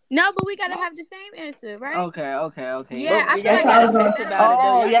 No, but we gotta have the same answer, right? Okay. Yeah, But I we feel y'all That's like how I gotta was that'll gonna. work text better about for it though.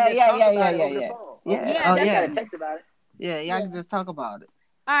 Oh us. Y'all can just talk about it yeah. over the phone. Yeah. Yeah, Oh Y'all yeah. gotta definitely. text about it. Yeah. Y'all Yeah. can just talk about it.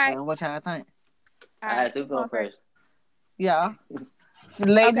 All right. And what y'all think? All All right. right, so who's Who's going going first? first? Yeah. Okay. Yeah,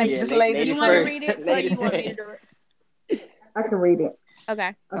 Ladies You ladies want to first. first. read it, or Ladies you want me to first. do it? I can read it.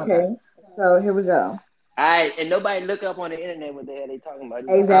 Okay. Okay. Okay. So here we go. All right, and nobody look up on the internet what the hell they talking about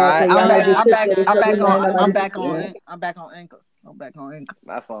either. All right. Exactly. Y'all Oh gotta be no, I'm no, back. quick with it no. I'm so back this ain't on. I'm nobody back speaking. on. I'm back on Anchor. I'm back on Anchor.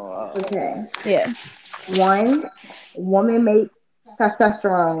 My phone. Okay. Yeah. 1, woman makes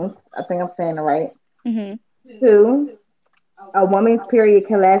testosterone. I think I'm saying it right. Mhm. 2, a woman's period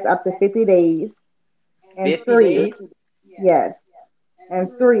can last up to 50 days. And 50 3, days? yes.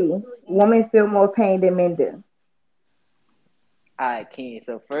 And 3, women feel more pain than men do. All right, King.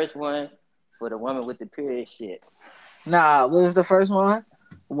 So first one for the woman with the period shit. Nah, what was the first one?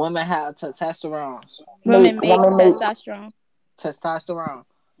 Women have testosterone. Women make Woman make. testosterone. Testosterone.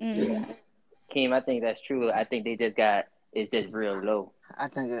 Mhm. Kim, I think that's true. I think they just got it's just real low. I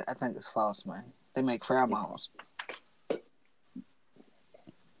think it's false, man. They make pheromones.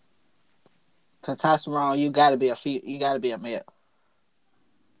 Testosterone. You gotta be you gotta be a male.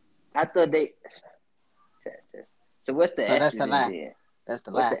 I thought they. So what's the So that's the estrogen lie. then? That's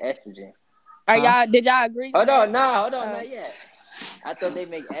the What's lie. the estrogen? Are Huh? y'all? Did y'all agree? Hold on, Oh. not yet. I thought they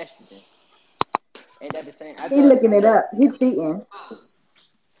make estrogen. Ain't that the same? I He thought. looking it up. He cheating.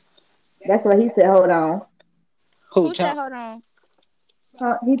 That's what he said. Hold on. Who Who said chump? hold on?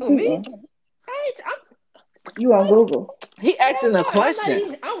 Huh? He Who me? cheating. I'm You on what? Google. He asking a Hell no, I'm not question.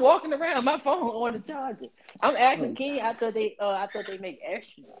 even. I'm walking around my phone on the charger. I'm asking King. I thought they make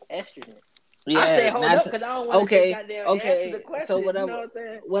estrogen. I Yeah, said hold not up to, because I don't want to just okay, goddamn answer the okay. So question. You know what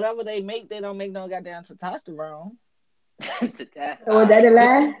I'm whatever they make, they don't make no goddamn testosterone. saying? To test. So was that a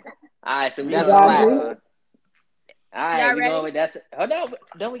lie? All right. So we That's a gonna Y'all lie. agree? all right. Y'all We going ready? with that. Hold on.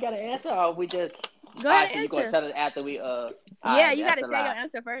 Don't we got an answer or we just? Go All ahead right. So and you gonna answer. tell us after we All Yeah, right. you That's gotta a say your lie.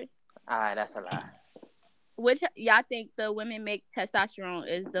 answer first. All right. That's a lie. Which y'all think the women make testosterone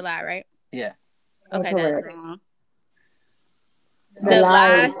is the lie, right? Yeah. Okay, that is Incorrect. wrong. The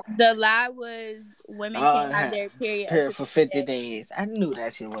lie. The lie was women can't have their period up to Period for 50 50 days. days. I knew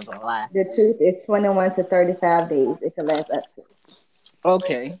that shit was a lie. The truth is 21 to 35 days. It can last up to.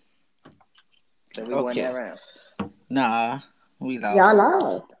 Okay. So we won that Okay. round. Nah, we Y'all lost.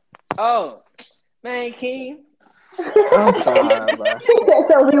 lied. Oh man, King. I'm sorry, bro.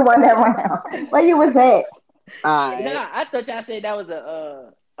 So we won that round. Where you was at? Alright. Nah, I thought y'all said that was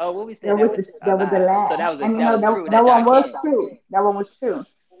a. Oh, what we said That that was was the a that was the lie. So lie. I mean, that no, was true that that one y'all was can't. true. That one was true.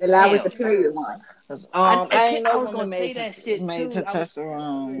 The lie was Damn. the period one. I ain't I no was woman gonna say made that shit too.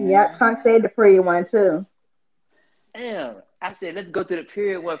 testosterone, Yep, man. Trump said the period one too. Damn. I said let's go to the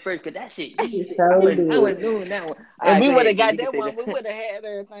period one first because that shit He easy. I so wouldn't did. know that one. All If right, we go would ahead, have King. got You can that say one, we that. would have had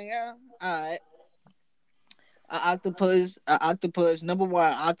everything else. Alright. An octopus. Number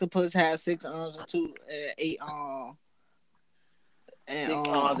one, octopus has 6 arms and 8 Six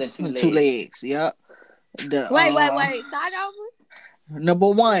arms and two and 2 legs. legs. Yep. The Wait. Start over. number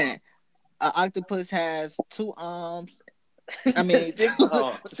one, an octopus has 2 arms. I mean, Six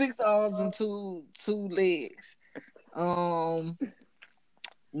arms. 6 arms and two legs.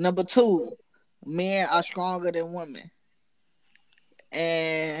 Number two, men are stronger than women.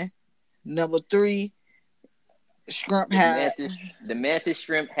 And number three, shrimp had The mantis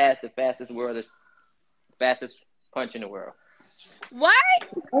shrimp has the fastest punch in the world. What?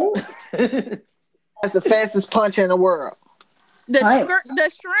 Oh, has the fastest punch in the world. right.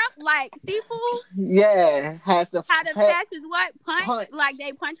 The shrimp like seafood Yeah, has the had the fastest what punch? Like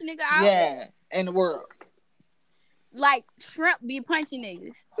they punch a nigga out? Yeah, in the world. Like shrimp be punching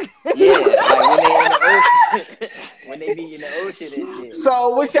niggas. Yeah, like when they in the ocean, when they be in the ocean and shit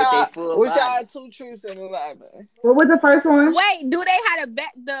So with their full which body. y'all 2 truths in the lie, man? What was the first one? Wait, do they have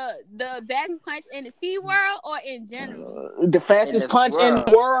the best punch in the sea world or in general? The In fastest the punch in world.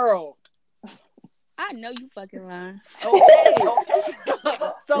 the world. I know you fucking lying. Okay.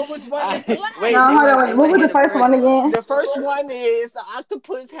 So which one is the lie? Wait, No, hold they on. What want was to hear the the first first one one. again? The first one is the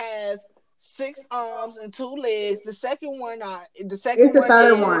octopus has 6 arms and 2 legs. The second one, It's the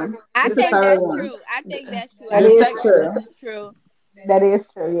third one. I It's the think third that's one. true. I think that's true. That I the is think second. all of true. this is true. That is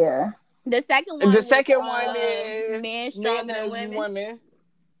true. Yeah. The second The one was second one is men men stronger than as women. women.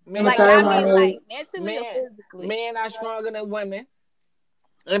 And the Men Like are third y'all one mean stronger. is like mentally or Men physically? men are stronger than women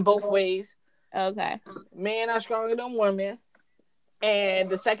in both ways. Okay. Men are stronger than women. And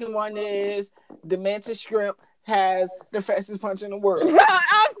the second one is the mantis shrimp has the fastest punch in the world.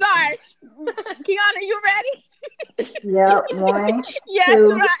 I'm sorry. Kiana, you ready? yep. 1, Yes, 2,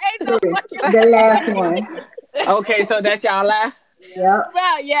 right. Ain't no 3. fucking The last one. Okay, so that's y'all lie. Yep.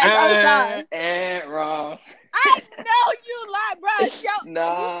 bro. Yes, I'm sorry. And wrong. I know you lie, bro. You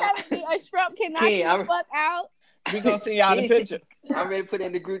Nah. telling me a shrimp can knock Ken, you the fuck out? We gonna see y'all the picture. I'm ready to put it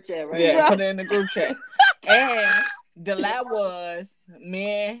in the group chat right Yeah, now. put it in the group chat. And the lie was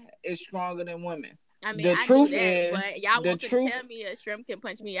men is stronger than women. I mean, The I truth knew that, is but y'all the want to truth. tell me a shrimp can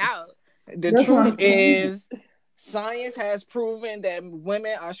punch me out. The That's what truth I'm saying. is science has proven that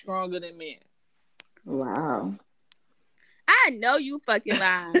women are stronger than men. Wow. I know you fucking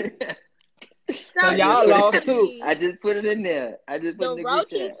lying. So y'all lost too. I just put it in there. I just put it The in the group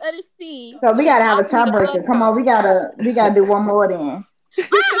roaches chat. of the sea. So we gotta have a Knock me the fuck tiebreaker. Come on, out. we gotta do one more then.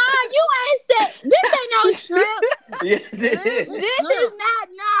 You ain't said this ain't no shrimp. Yes, It is a This is shrimp. not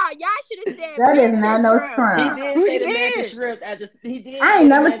y'all should have said That is mantis not no shrimp. He shrimp. did We say the did. mantis shrimp. He did. I say ain't the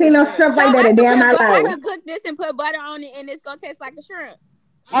never mantis seen no shrimp. shrimp So like that in damn my I life. can cook this and put butter on it and it's gonna taste like a shrimp.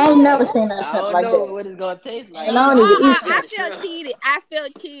 I ain't never Yes. seen no I shrimp don't like know that. what it's gonna taste like. And I don't even eat I shrimp. feel cheated. I feel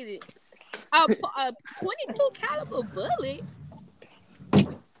cheated. A 22 caliber bullet.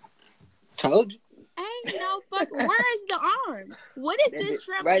 Told you. Ain't no fucking. Where's the arms? What is this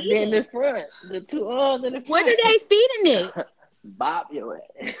shrimp Right there in eating? the front. The 2 arms in the front. What are they feeding it? Bob your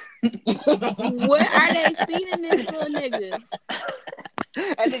ass. What are they feeding this little nigga?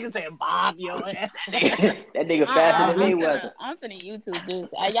 That nigga said Bob your ass. That nigga faster than me was. I'm finna YouTube this.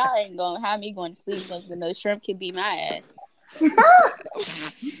 Y'all ain't gonna have me going to sleep thinking no shrimp can beat my ass.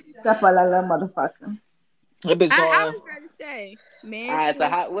 Except for that little motherfucker. That bitch I going. was ready to say, man. Alright,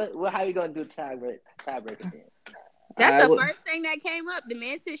 so how you gonna do tiebreaker then? That's the first thing that came up. The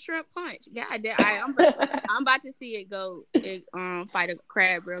mantis shrimp punch. God damn, I'm about to see it go. Fight a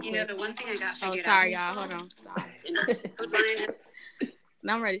crab real quick. You know, the one thing I got figured out. Oh, sorry, y'all. Hold on. Sorry.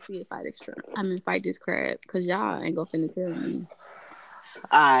 Now I'm ready to see it fight a shrimp. I mean, fight this crab because y'all ain't gonna finna tell me.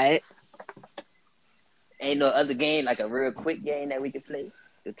 Alright. Ain't no other game like a real quick game that we can play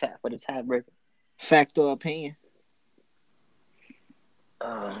for the tiebreaker. Fact or opinion?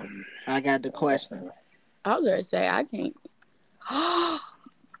 I got the question. I was gonna say I can't.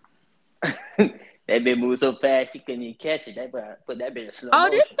 That bitch moved so fast she couldn't even catch it. That put that bitch in slow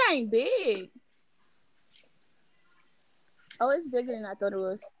motion. This thing big. Oh, it's bigger than I thought it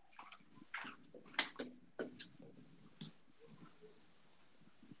was.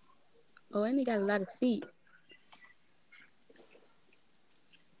 Oh, and it got a lot of feet.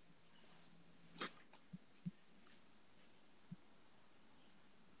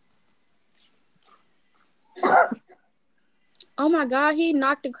 Oh my God, he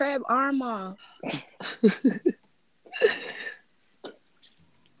knocked the crab arm off.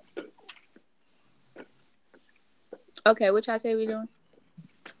 Okay, what y'all say we doing?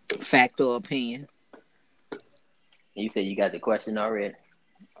 Fact or opinion? You said you got the question already.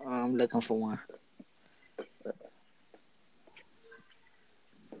 I'm looking for one.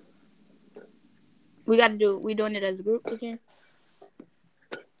 We doing it as a group again?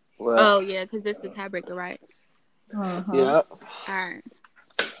 Well, oh yeah, because this is the tiebreaker, right? Uh-huh. Yep. All right.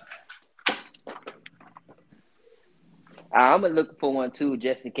 I'm gonna look for one too,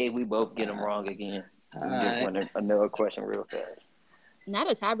 just in case we both get them wrong again. Just want another question real fast.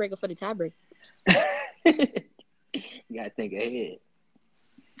 Not a tiebreaker for the tiebreaker. You gotta think ahead.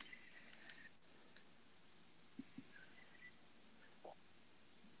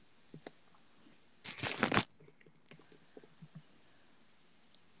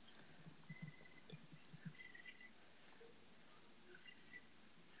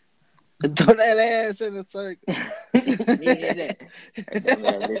 Throw that ass in a circle. Yeah,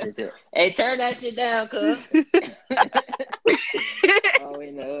 hey, turn that shit down, cuz. Oh,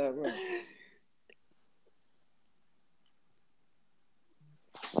 in the room.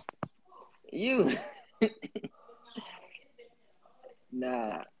 You.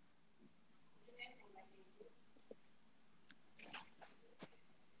 Nah.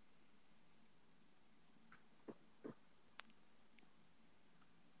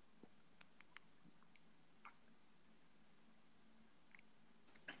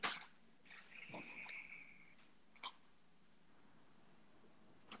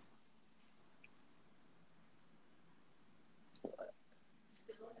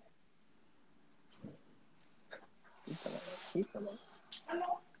 You come on.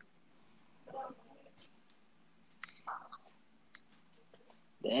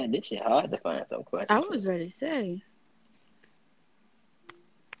 Damn, this shit hard to find some I questions. was ready to say.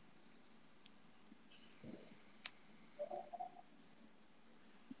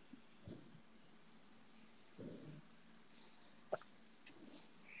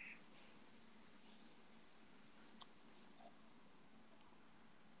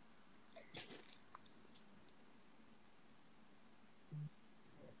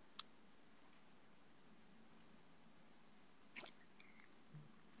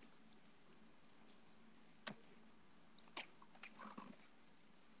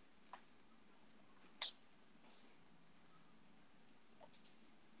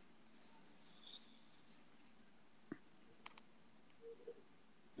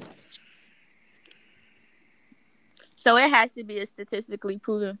 So it has to be a statistically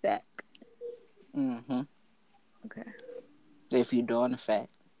proven fact. Mm-hmm. Okay. If you're doing the fact.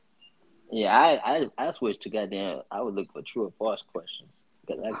 Yeah, I switched to goddamn. I would look for true or false questions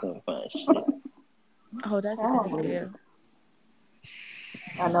because I couldn't find shit. Oh, that's a good idea.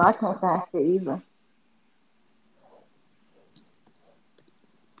 I know I can't find shit either.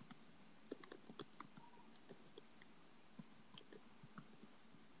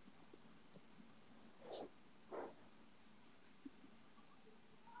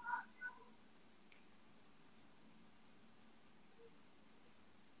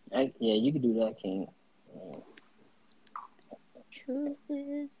 Yeah, you could do that, King. Truth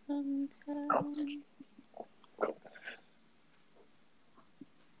is sometimes.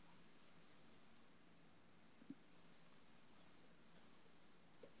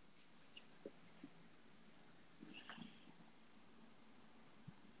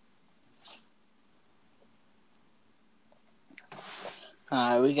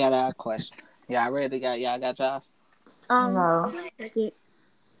 All right, we got our question. Y'all ready? Y'all got y'all? No. Second.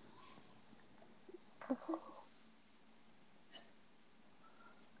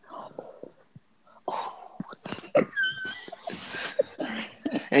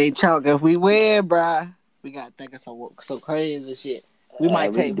 Hey, Chunk, if we win, bruh, we gotta think of some crazy shit. We might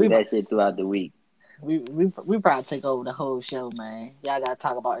We can take do that shit throughout the week. we probably take over the whole show, man. Y'all gotta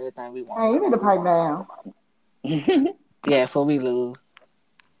talk about everything we want Hey, to you talk need to about. pipe down. Yeah, before we lose.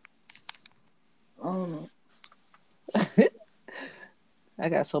 Mm. I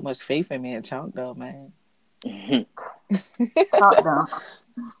got so much faith in me and Chunk, though, man. Top down.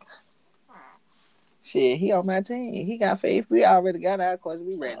 Shit, he on my team. He got faith. We already got our question.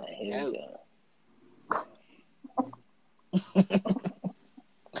 We ready to Here we go.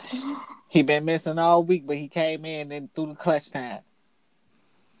 He been missing all week, but he came in and threw the clutch time.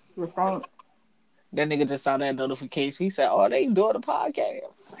 You think? That nigga just saw that notification. He said, "Oh, they doing the podcast."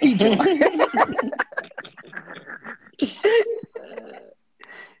 He joined.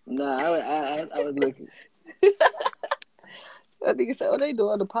 Nah, I was looking. That nigga said, "Oh, they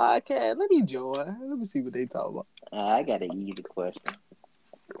doing the podcast. Let me join. Let me see what they talk about." I got an easy question.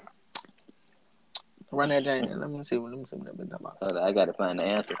 Run that down. Let me see what they talking about. Hold on, I gotta find the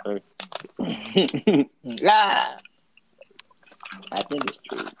answer first. Ah! I think it's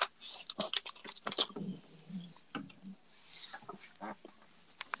true.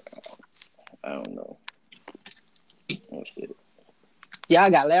 I don't know. Oh shit. Y'all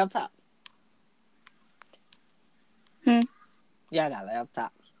got laptops? Hmm. Y'all got laptops?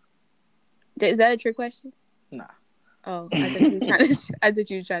 Is that a trick question? Nah. Oh, I thought you were trying to. I thought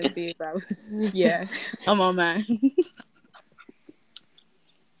you were trying to see if I was. Yeah, I'm on mine.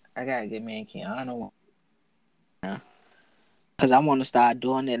 I gotta get me and Kiana one. Cause I want to start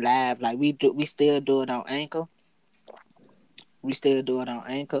doing it live. Like we still do it on Anchor. We still do it on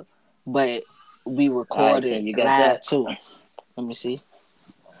Anchor, but we record it you got live that? too. Let me see.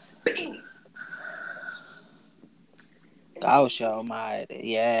 I'll show my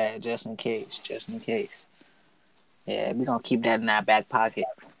just in case. Yeah, we gonna keep that in our back pocket.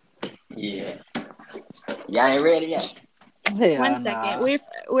 Yeah. Y'all ain't ready yet. Hell One second. nah.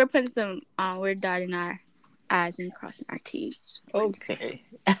 We're putting some. We're dotting our I's and crossing our T's. Okay.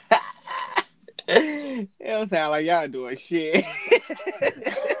 It don't sound like y'all doing shit.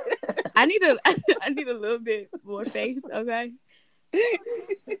 I need a little bit more faith. Okay.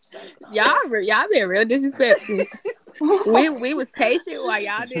 Y'all been real disrespectful. We was patient while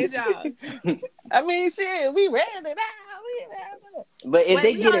y'all did y'all. I mean, shit, we ran it out. But if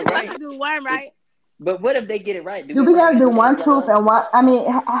they We get only it supposed right, to do one, right? but what if they get it right? Do we gotta do everybody one get truth together? and one? I mean,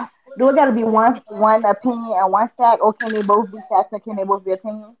 do it gotta be one opinion and one fact, or can they both be facts and can they both be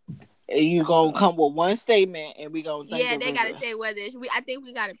opinions? You gonna come with one statement, and we gonna think Yeah, of they it gotta as say whether it's, I think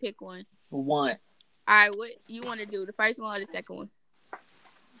we gotta pick one. one. All right, what you want to do? The first one or the second one?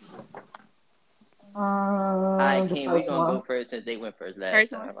 All right, The King, we first gonna one. go first since they went first last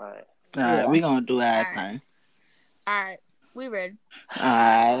First time. one. All right. Alright, we gonna do our Alright. thing. All right, we ready.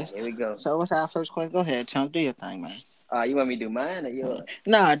 Alright. Here we go. So what's our first question? Go ahead, Chunk. Do your thing, man. You want me to do mine or yours?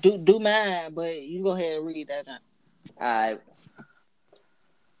 Nah, do mine, but you go ahead and read that down. All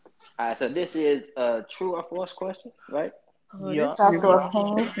right. So this is a true or false question, right? Oh, Yeah. this Fact or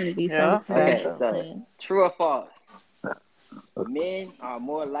This opinion? gonna be Yeah. so Okay. Fact. So true or false? Men are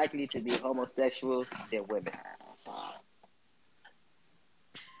more likely to be homosexual than women.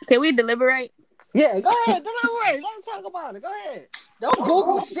 Can we deliberate? Yeah, go ahead. Let's talk about it. Go ahead. Don't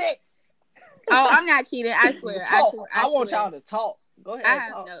Google shit. Oh, I'm not cheating. I swear. I Talk. swear. I want swear. y'all to talk. Go ahead. I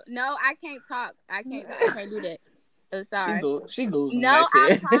have talk. no. I can't talk. I can't do that. I'm sorry. She Googling No, that I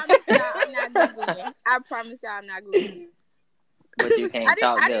shit. promise y'all I'm not googling. I promise y'all I'm not googling. But you can't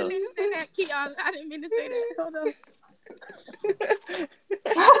talk I though. didn't mean to say that, Keon. I didn't mean to say that. Hold on.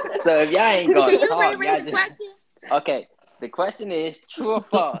 So if y'all ain't gonna Can you talk, reread y'all the just question? okay. The question is true or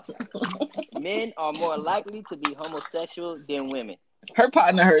false? Men are more likely to be homosexual than women. Her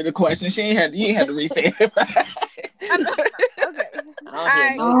partner heard the question. You ain't had to re-say it. Okay. I don't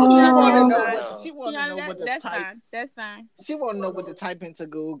hear no She delivery. want to Um, know No. what she want to know what to That's type. fine. That's fine. She want to know what to type into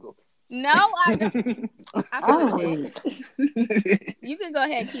Google. No, I don't. I'm weak. You can go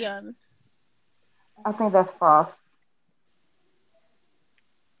ahead, Keon. I think that's false.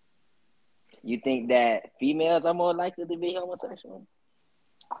 You think that females are more likely to be homosexual?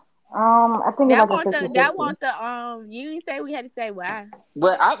 I think it's That like a want 50 the you didn't say we had to say why.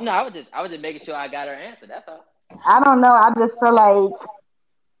 But I was just making sure I got her answer. That's all. I don't know. I just feel like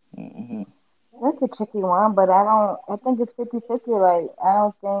Mhm. that's a tricky one, but I think it's 50-50. Like, I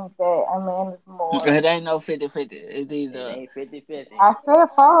don't think that a man is more. It ain't no 50-50. It's It either. ain't 50-50. I said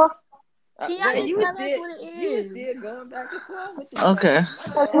false. Keon, Wait, just tell us what it you was is. still going back and forth with this. Okay.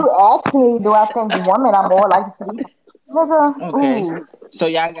 Because you asked me, do I think women are more likely to be? Nigga, Okay. ooh. So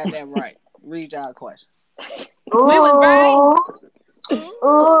y'all got that right. Read y'all question. Ooh. We was right.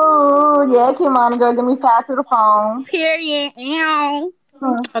 Ooh, yeah, Kimani, girl, give me 5 to the phone. Period. Ow.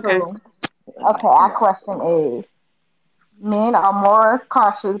 Okay. True. Okay, our question is, men are more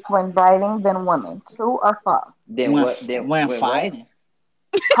cautious when driving than women. True or false? Then When what? Then when what? fighting.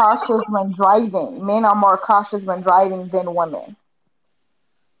 Cautious when driving. Men are more cautious when driving than women.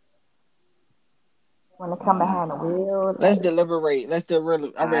 When they come behind the wheel. Let's Like, deliberate. Let's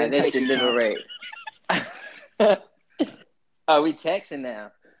deliberate. I'm ready to Let's take you. deliberate. Are we texting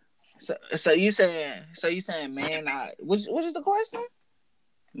now? So you saying man? What is the question?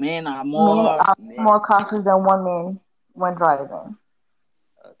 Men are men more. are more cautious than women when driving.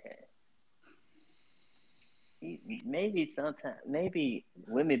 Okay. Maybe sometimes, maybe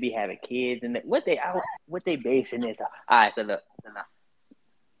women be having kids and what they basing this on. All right, so look,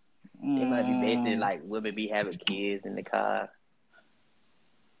 they might be basing it like women be having kids in the car.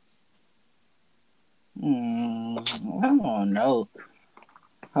 I don't know.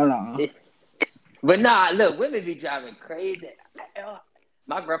 Hold on. But nah, look, women be driving crazy.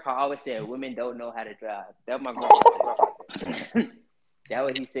 My grandpa always said women don't know how to drive. That's what my grandpa said. That's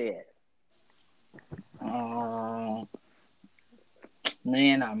what he said.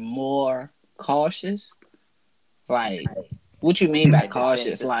 Men are more cautious. Like, what you mean by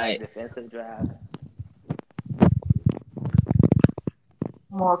cautious? Defensive driving.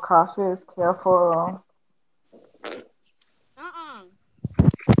 More cautious, careful.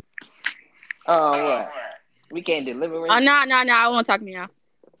 What? We can't deliberate. Oh no! I won't talk to me now.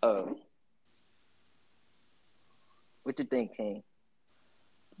 Oh. What you think, King?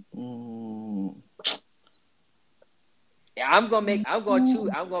 Yeah, I'm gonna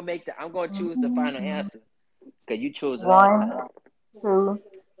choose the final answer. Cause you chose the last time. 1, 2,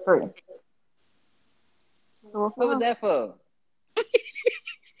 3. What was that for?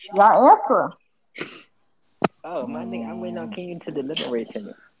 Y'all answer. Oh, my nigga, I'm waiting on King to deliberate to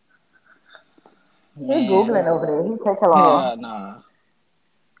me. He's Googling over there. He take a long. Yeah, nah.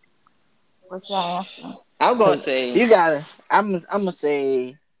 What's your answer? I'm gonna say you gotta. I'm gonna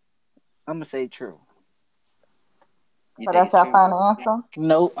say true. So that's your final answer?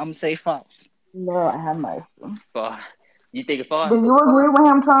 Nope, I'm gonna say false. Lord have mercy. False. You think it's false? Do you agree with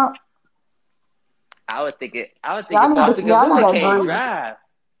him, Trump? I was thinking false y'all because women need to can't agree. drive.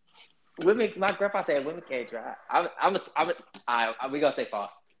 Women, my grandpa said women can't drive. We gonna say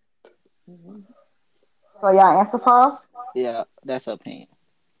false. So y'all answer false? Yeah, that's her opinion.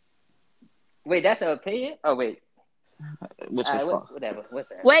 Wait, that's an opinion? Oh wait. Which is false. Whatever. What's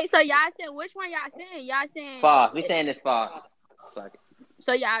that? Wait, so y'all said which one y'all saying? Y'all saying False. We saying it's false. Fuck it.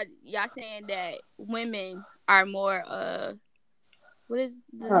 So y'all saying that women are more what is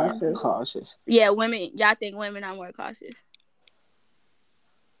the name? Cautious. Yeah, women. Y'all think women are more cautious,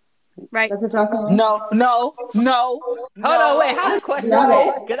 right? That's what y'all saying? No. Hold on, wait. How the question No.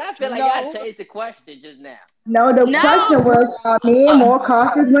 went? Because I feel like y'all changed the question just now. No, the No. question was, are men more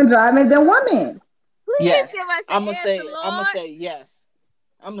cautious when driving than women? Please Yes. give us I'm an gonna answer, say. I'm gonna Lord. say yes.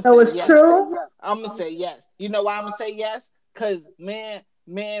 I'm gonna So say it's yes. true. I'm gonna say yes. You know why I'm gonna say yes? Cause men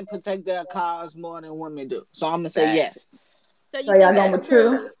protect their cars more than women do. So I'm gonna say Facts. yes. So So you y'all think going that's with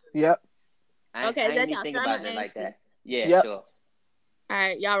true? true? Yep. Okay, I ain't that's even y'all think final about it like answer. that. Yeah, Yep. sure. All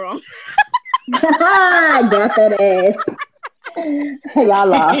right, y'all wrong. Got that ass. Y'all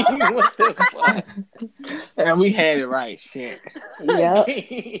lost. What the fuck? And we had it right. Shit. Yep.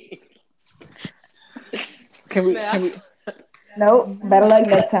 Can we? Man, Can we? Nope. Better luck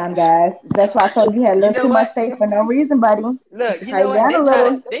next time, guys. That's why I told you had a you little know too much what? faith for no reason, buddy. Look, you know Pipe what? down a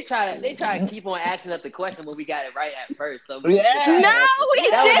little. They try to keep on asking us the question when we got it right at first, so we can get the No, Yeah. answer. we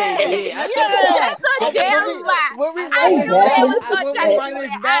That what they Yeah. didn't. did. I told you. Yeah. That's a I Because told damn you. lie. when we I run this knew they back, Exactly. was gonna when we try to Hey, run do this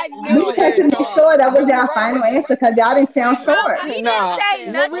that. back, I you knew we gonna just it. hear to make Chunk. sure that was When we y'all run final this, answer because y'all didn't sound Bro, sure. we didn't nah. say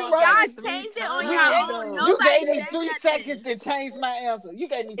When we nothing. run Y'all this, three changed it on we your times gave own. though. you Nobody gave me said 3 seconds nothing. to change my answer. You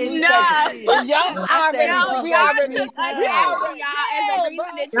gave me 3 seconds. No. And y'all I said already, it No, was we like y'all already, took three us we times. asking already, y'all as a yeah, reason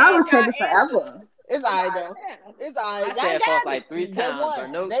to bro. Y'all change was taking y'all answer. forever. It's alright though. It's alright. I Y'all said false got it. like three They times, bro.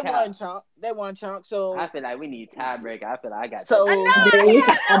 won. No They cap. won, Chunk. They won, Chunk. I So, feel like we need tiebreaker. I feel like I got that No, shit. so Dave,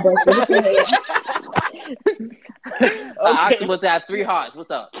 hell I no. bust your head. okay. Octopus have 3 hearts.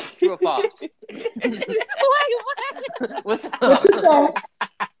 What's up? True or false? Wait, what? What's What up? you say?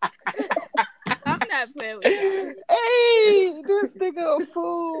 I'm not playing with y'all. Hey, this nigga a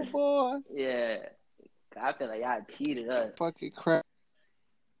fool, boy. Yeah. I feel like y'all cheated us. Fucking crap.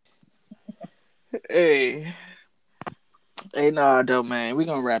 Hey. Hey, nah, though, man. We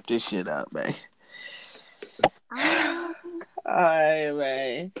gonna wrap this shit up, man. Alright,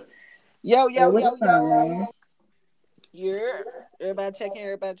 man. Yo. Hey, what's up, man? Yeah. Everybody check in.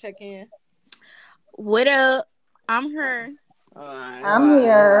 Everybody check in. What up? I'm her. I'm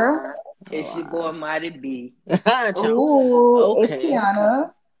here. It's your boy Mighty B. Chunk. Ooh, it's Okay.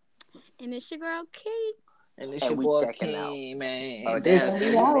 Tiana. And it's your girl Kate. And it's And your we boy checking out. King, man. Oh This, damn, And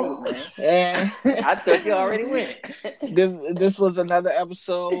King, we you out. late, man. yeah. I thought you already went. This was another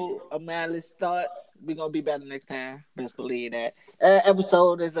episode of Mindless Thoughts. We're gonna be better next time. Best believe that.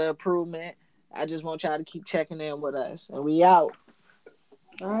 Episode is an improvement. I just want y'all to keep checking in with us. And we out.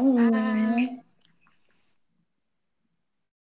 Bye. Bye.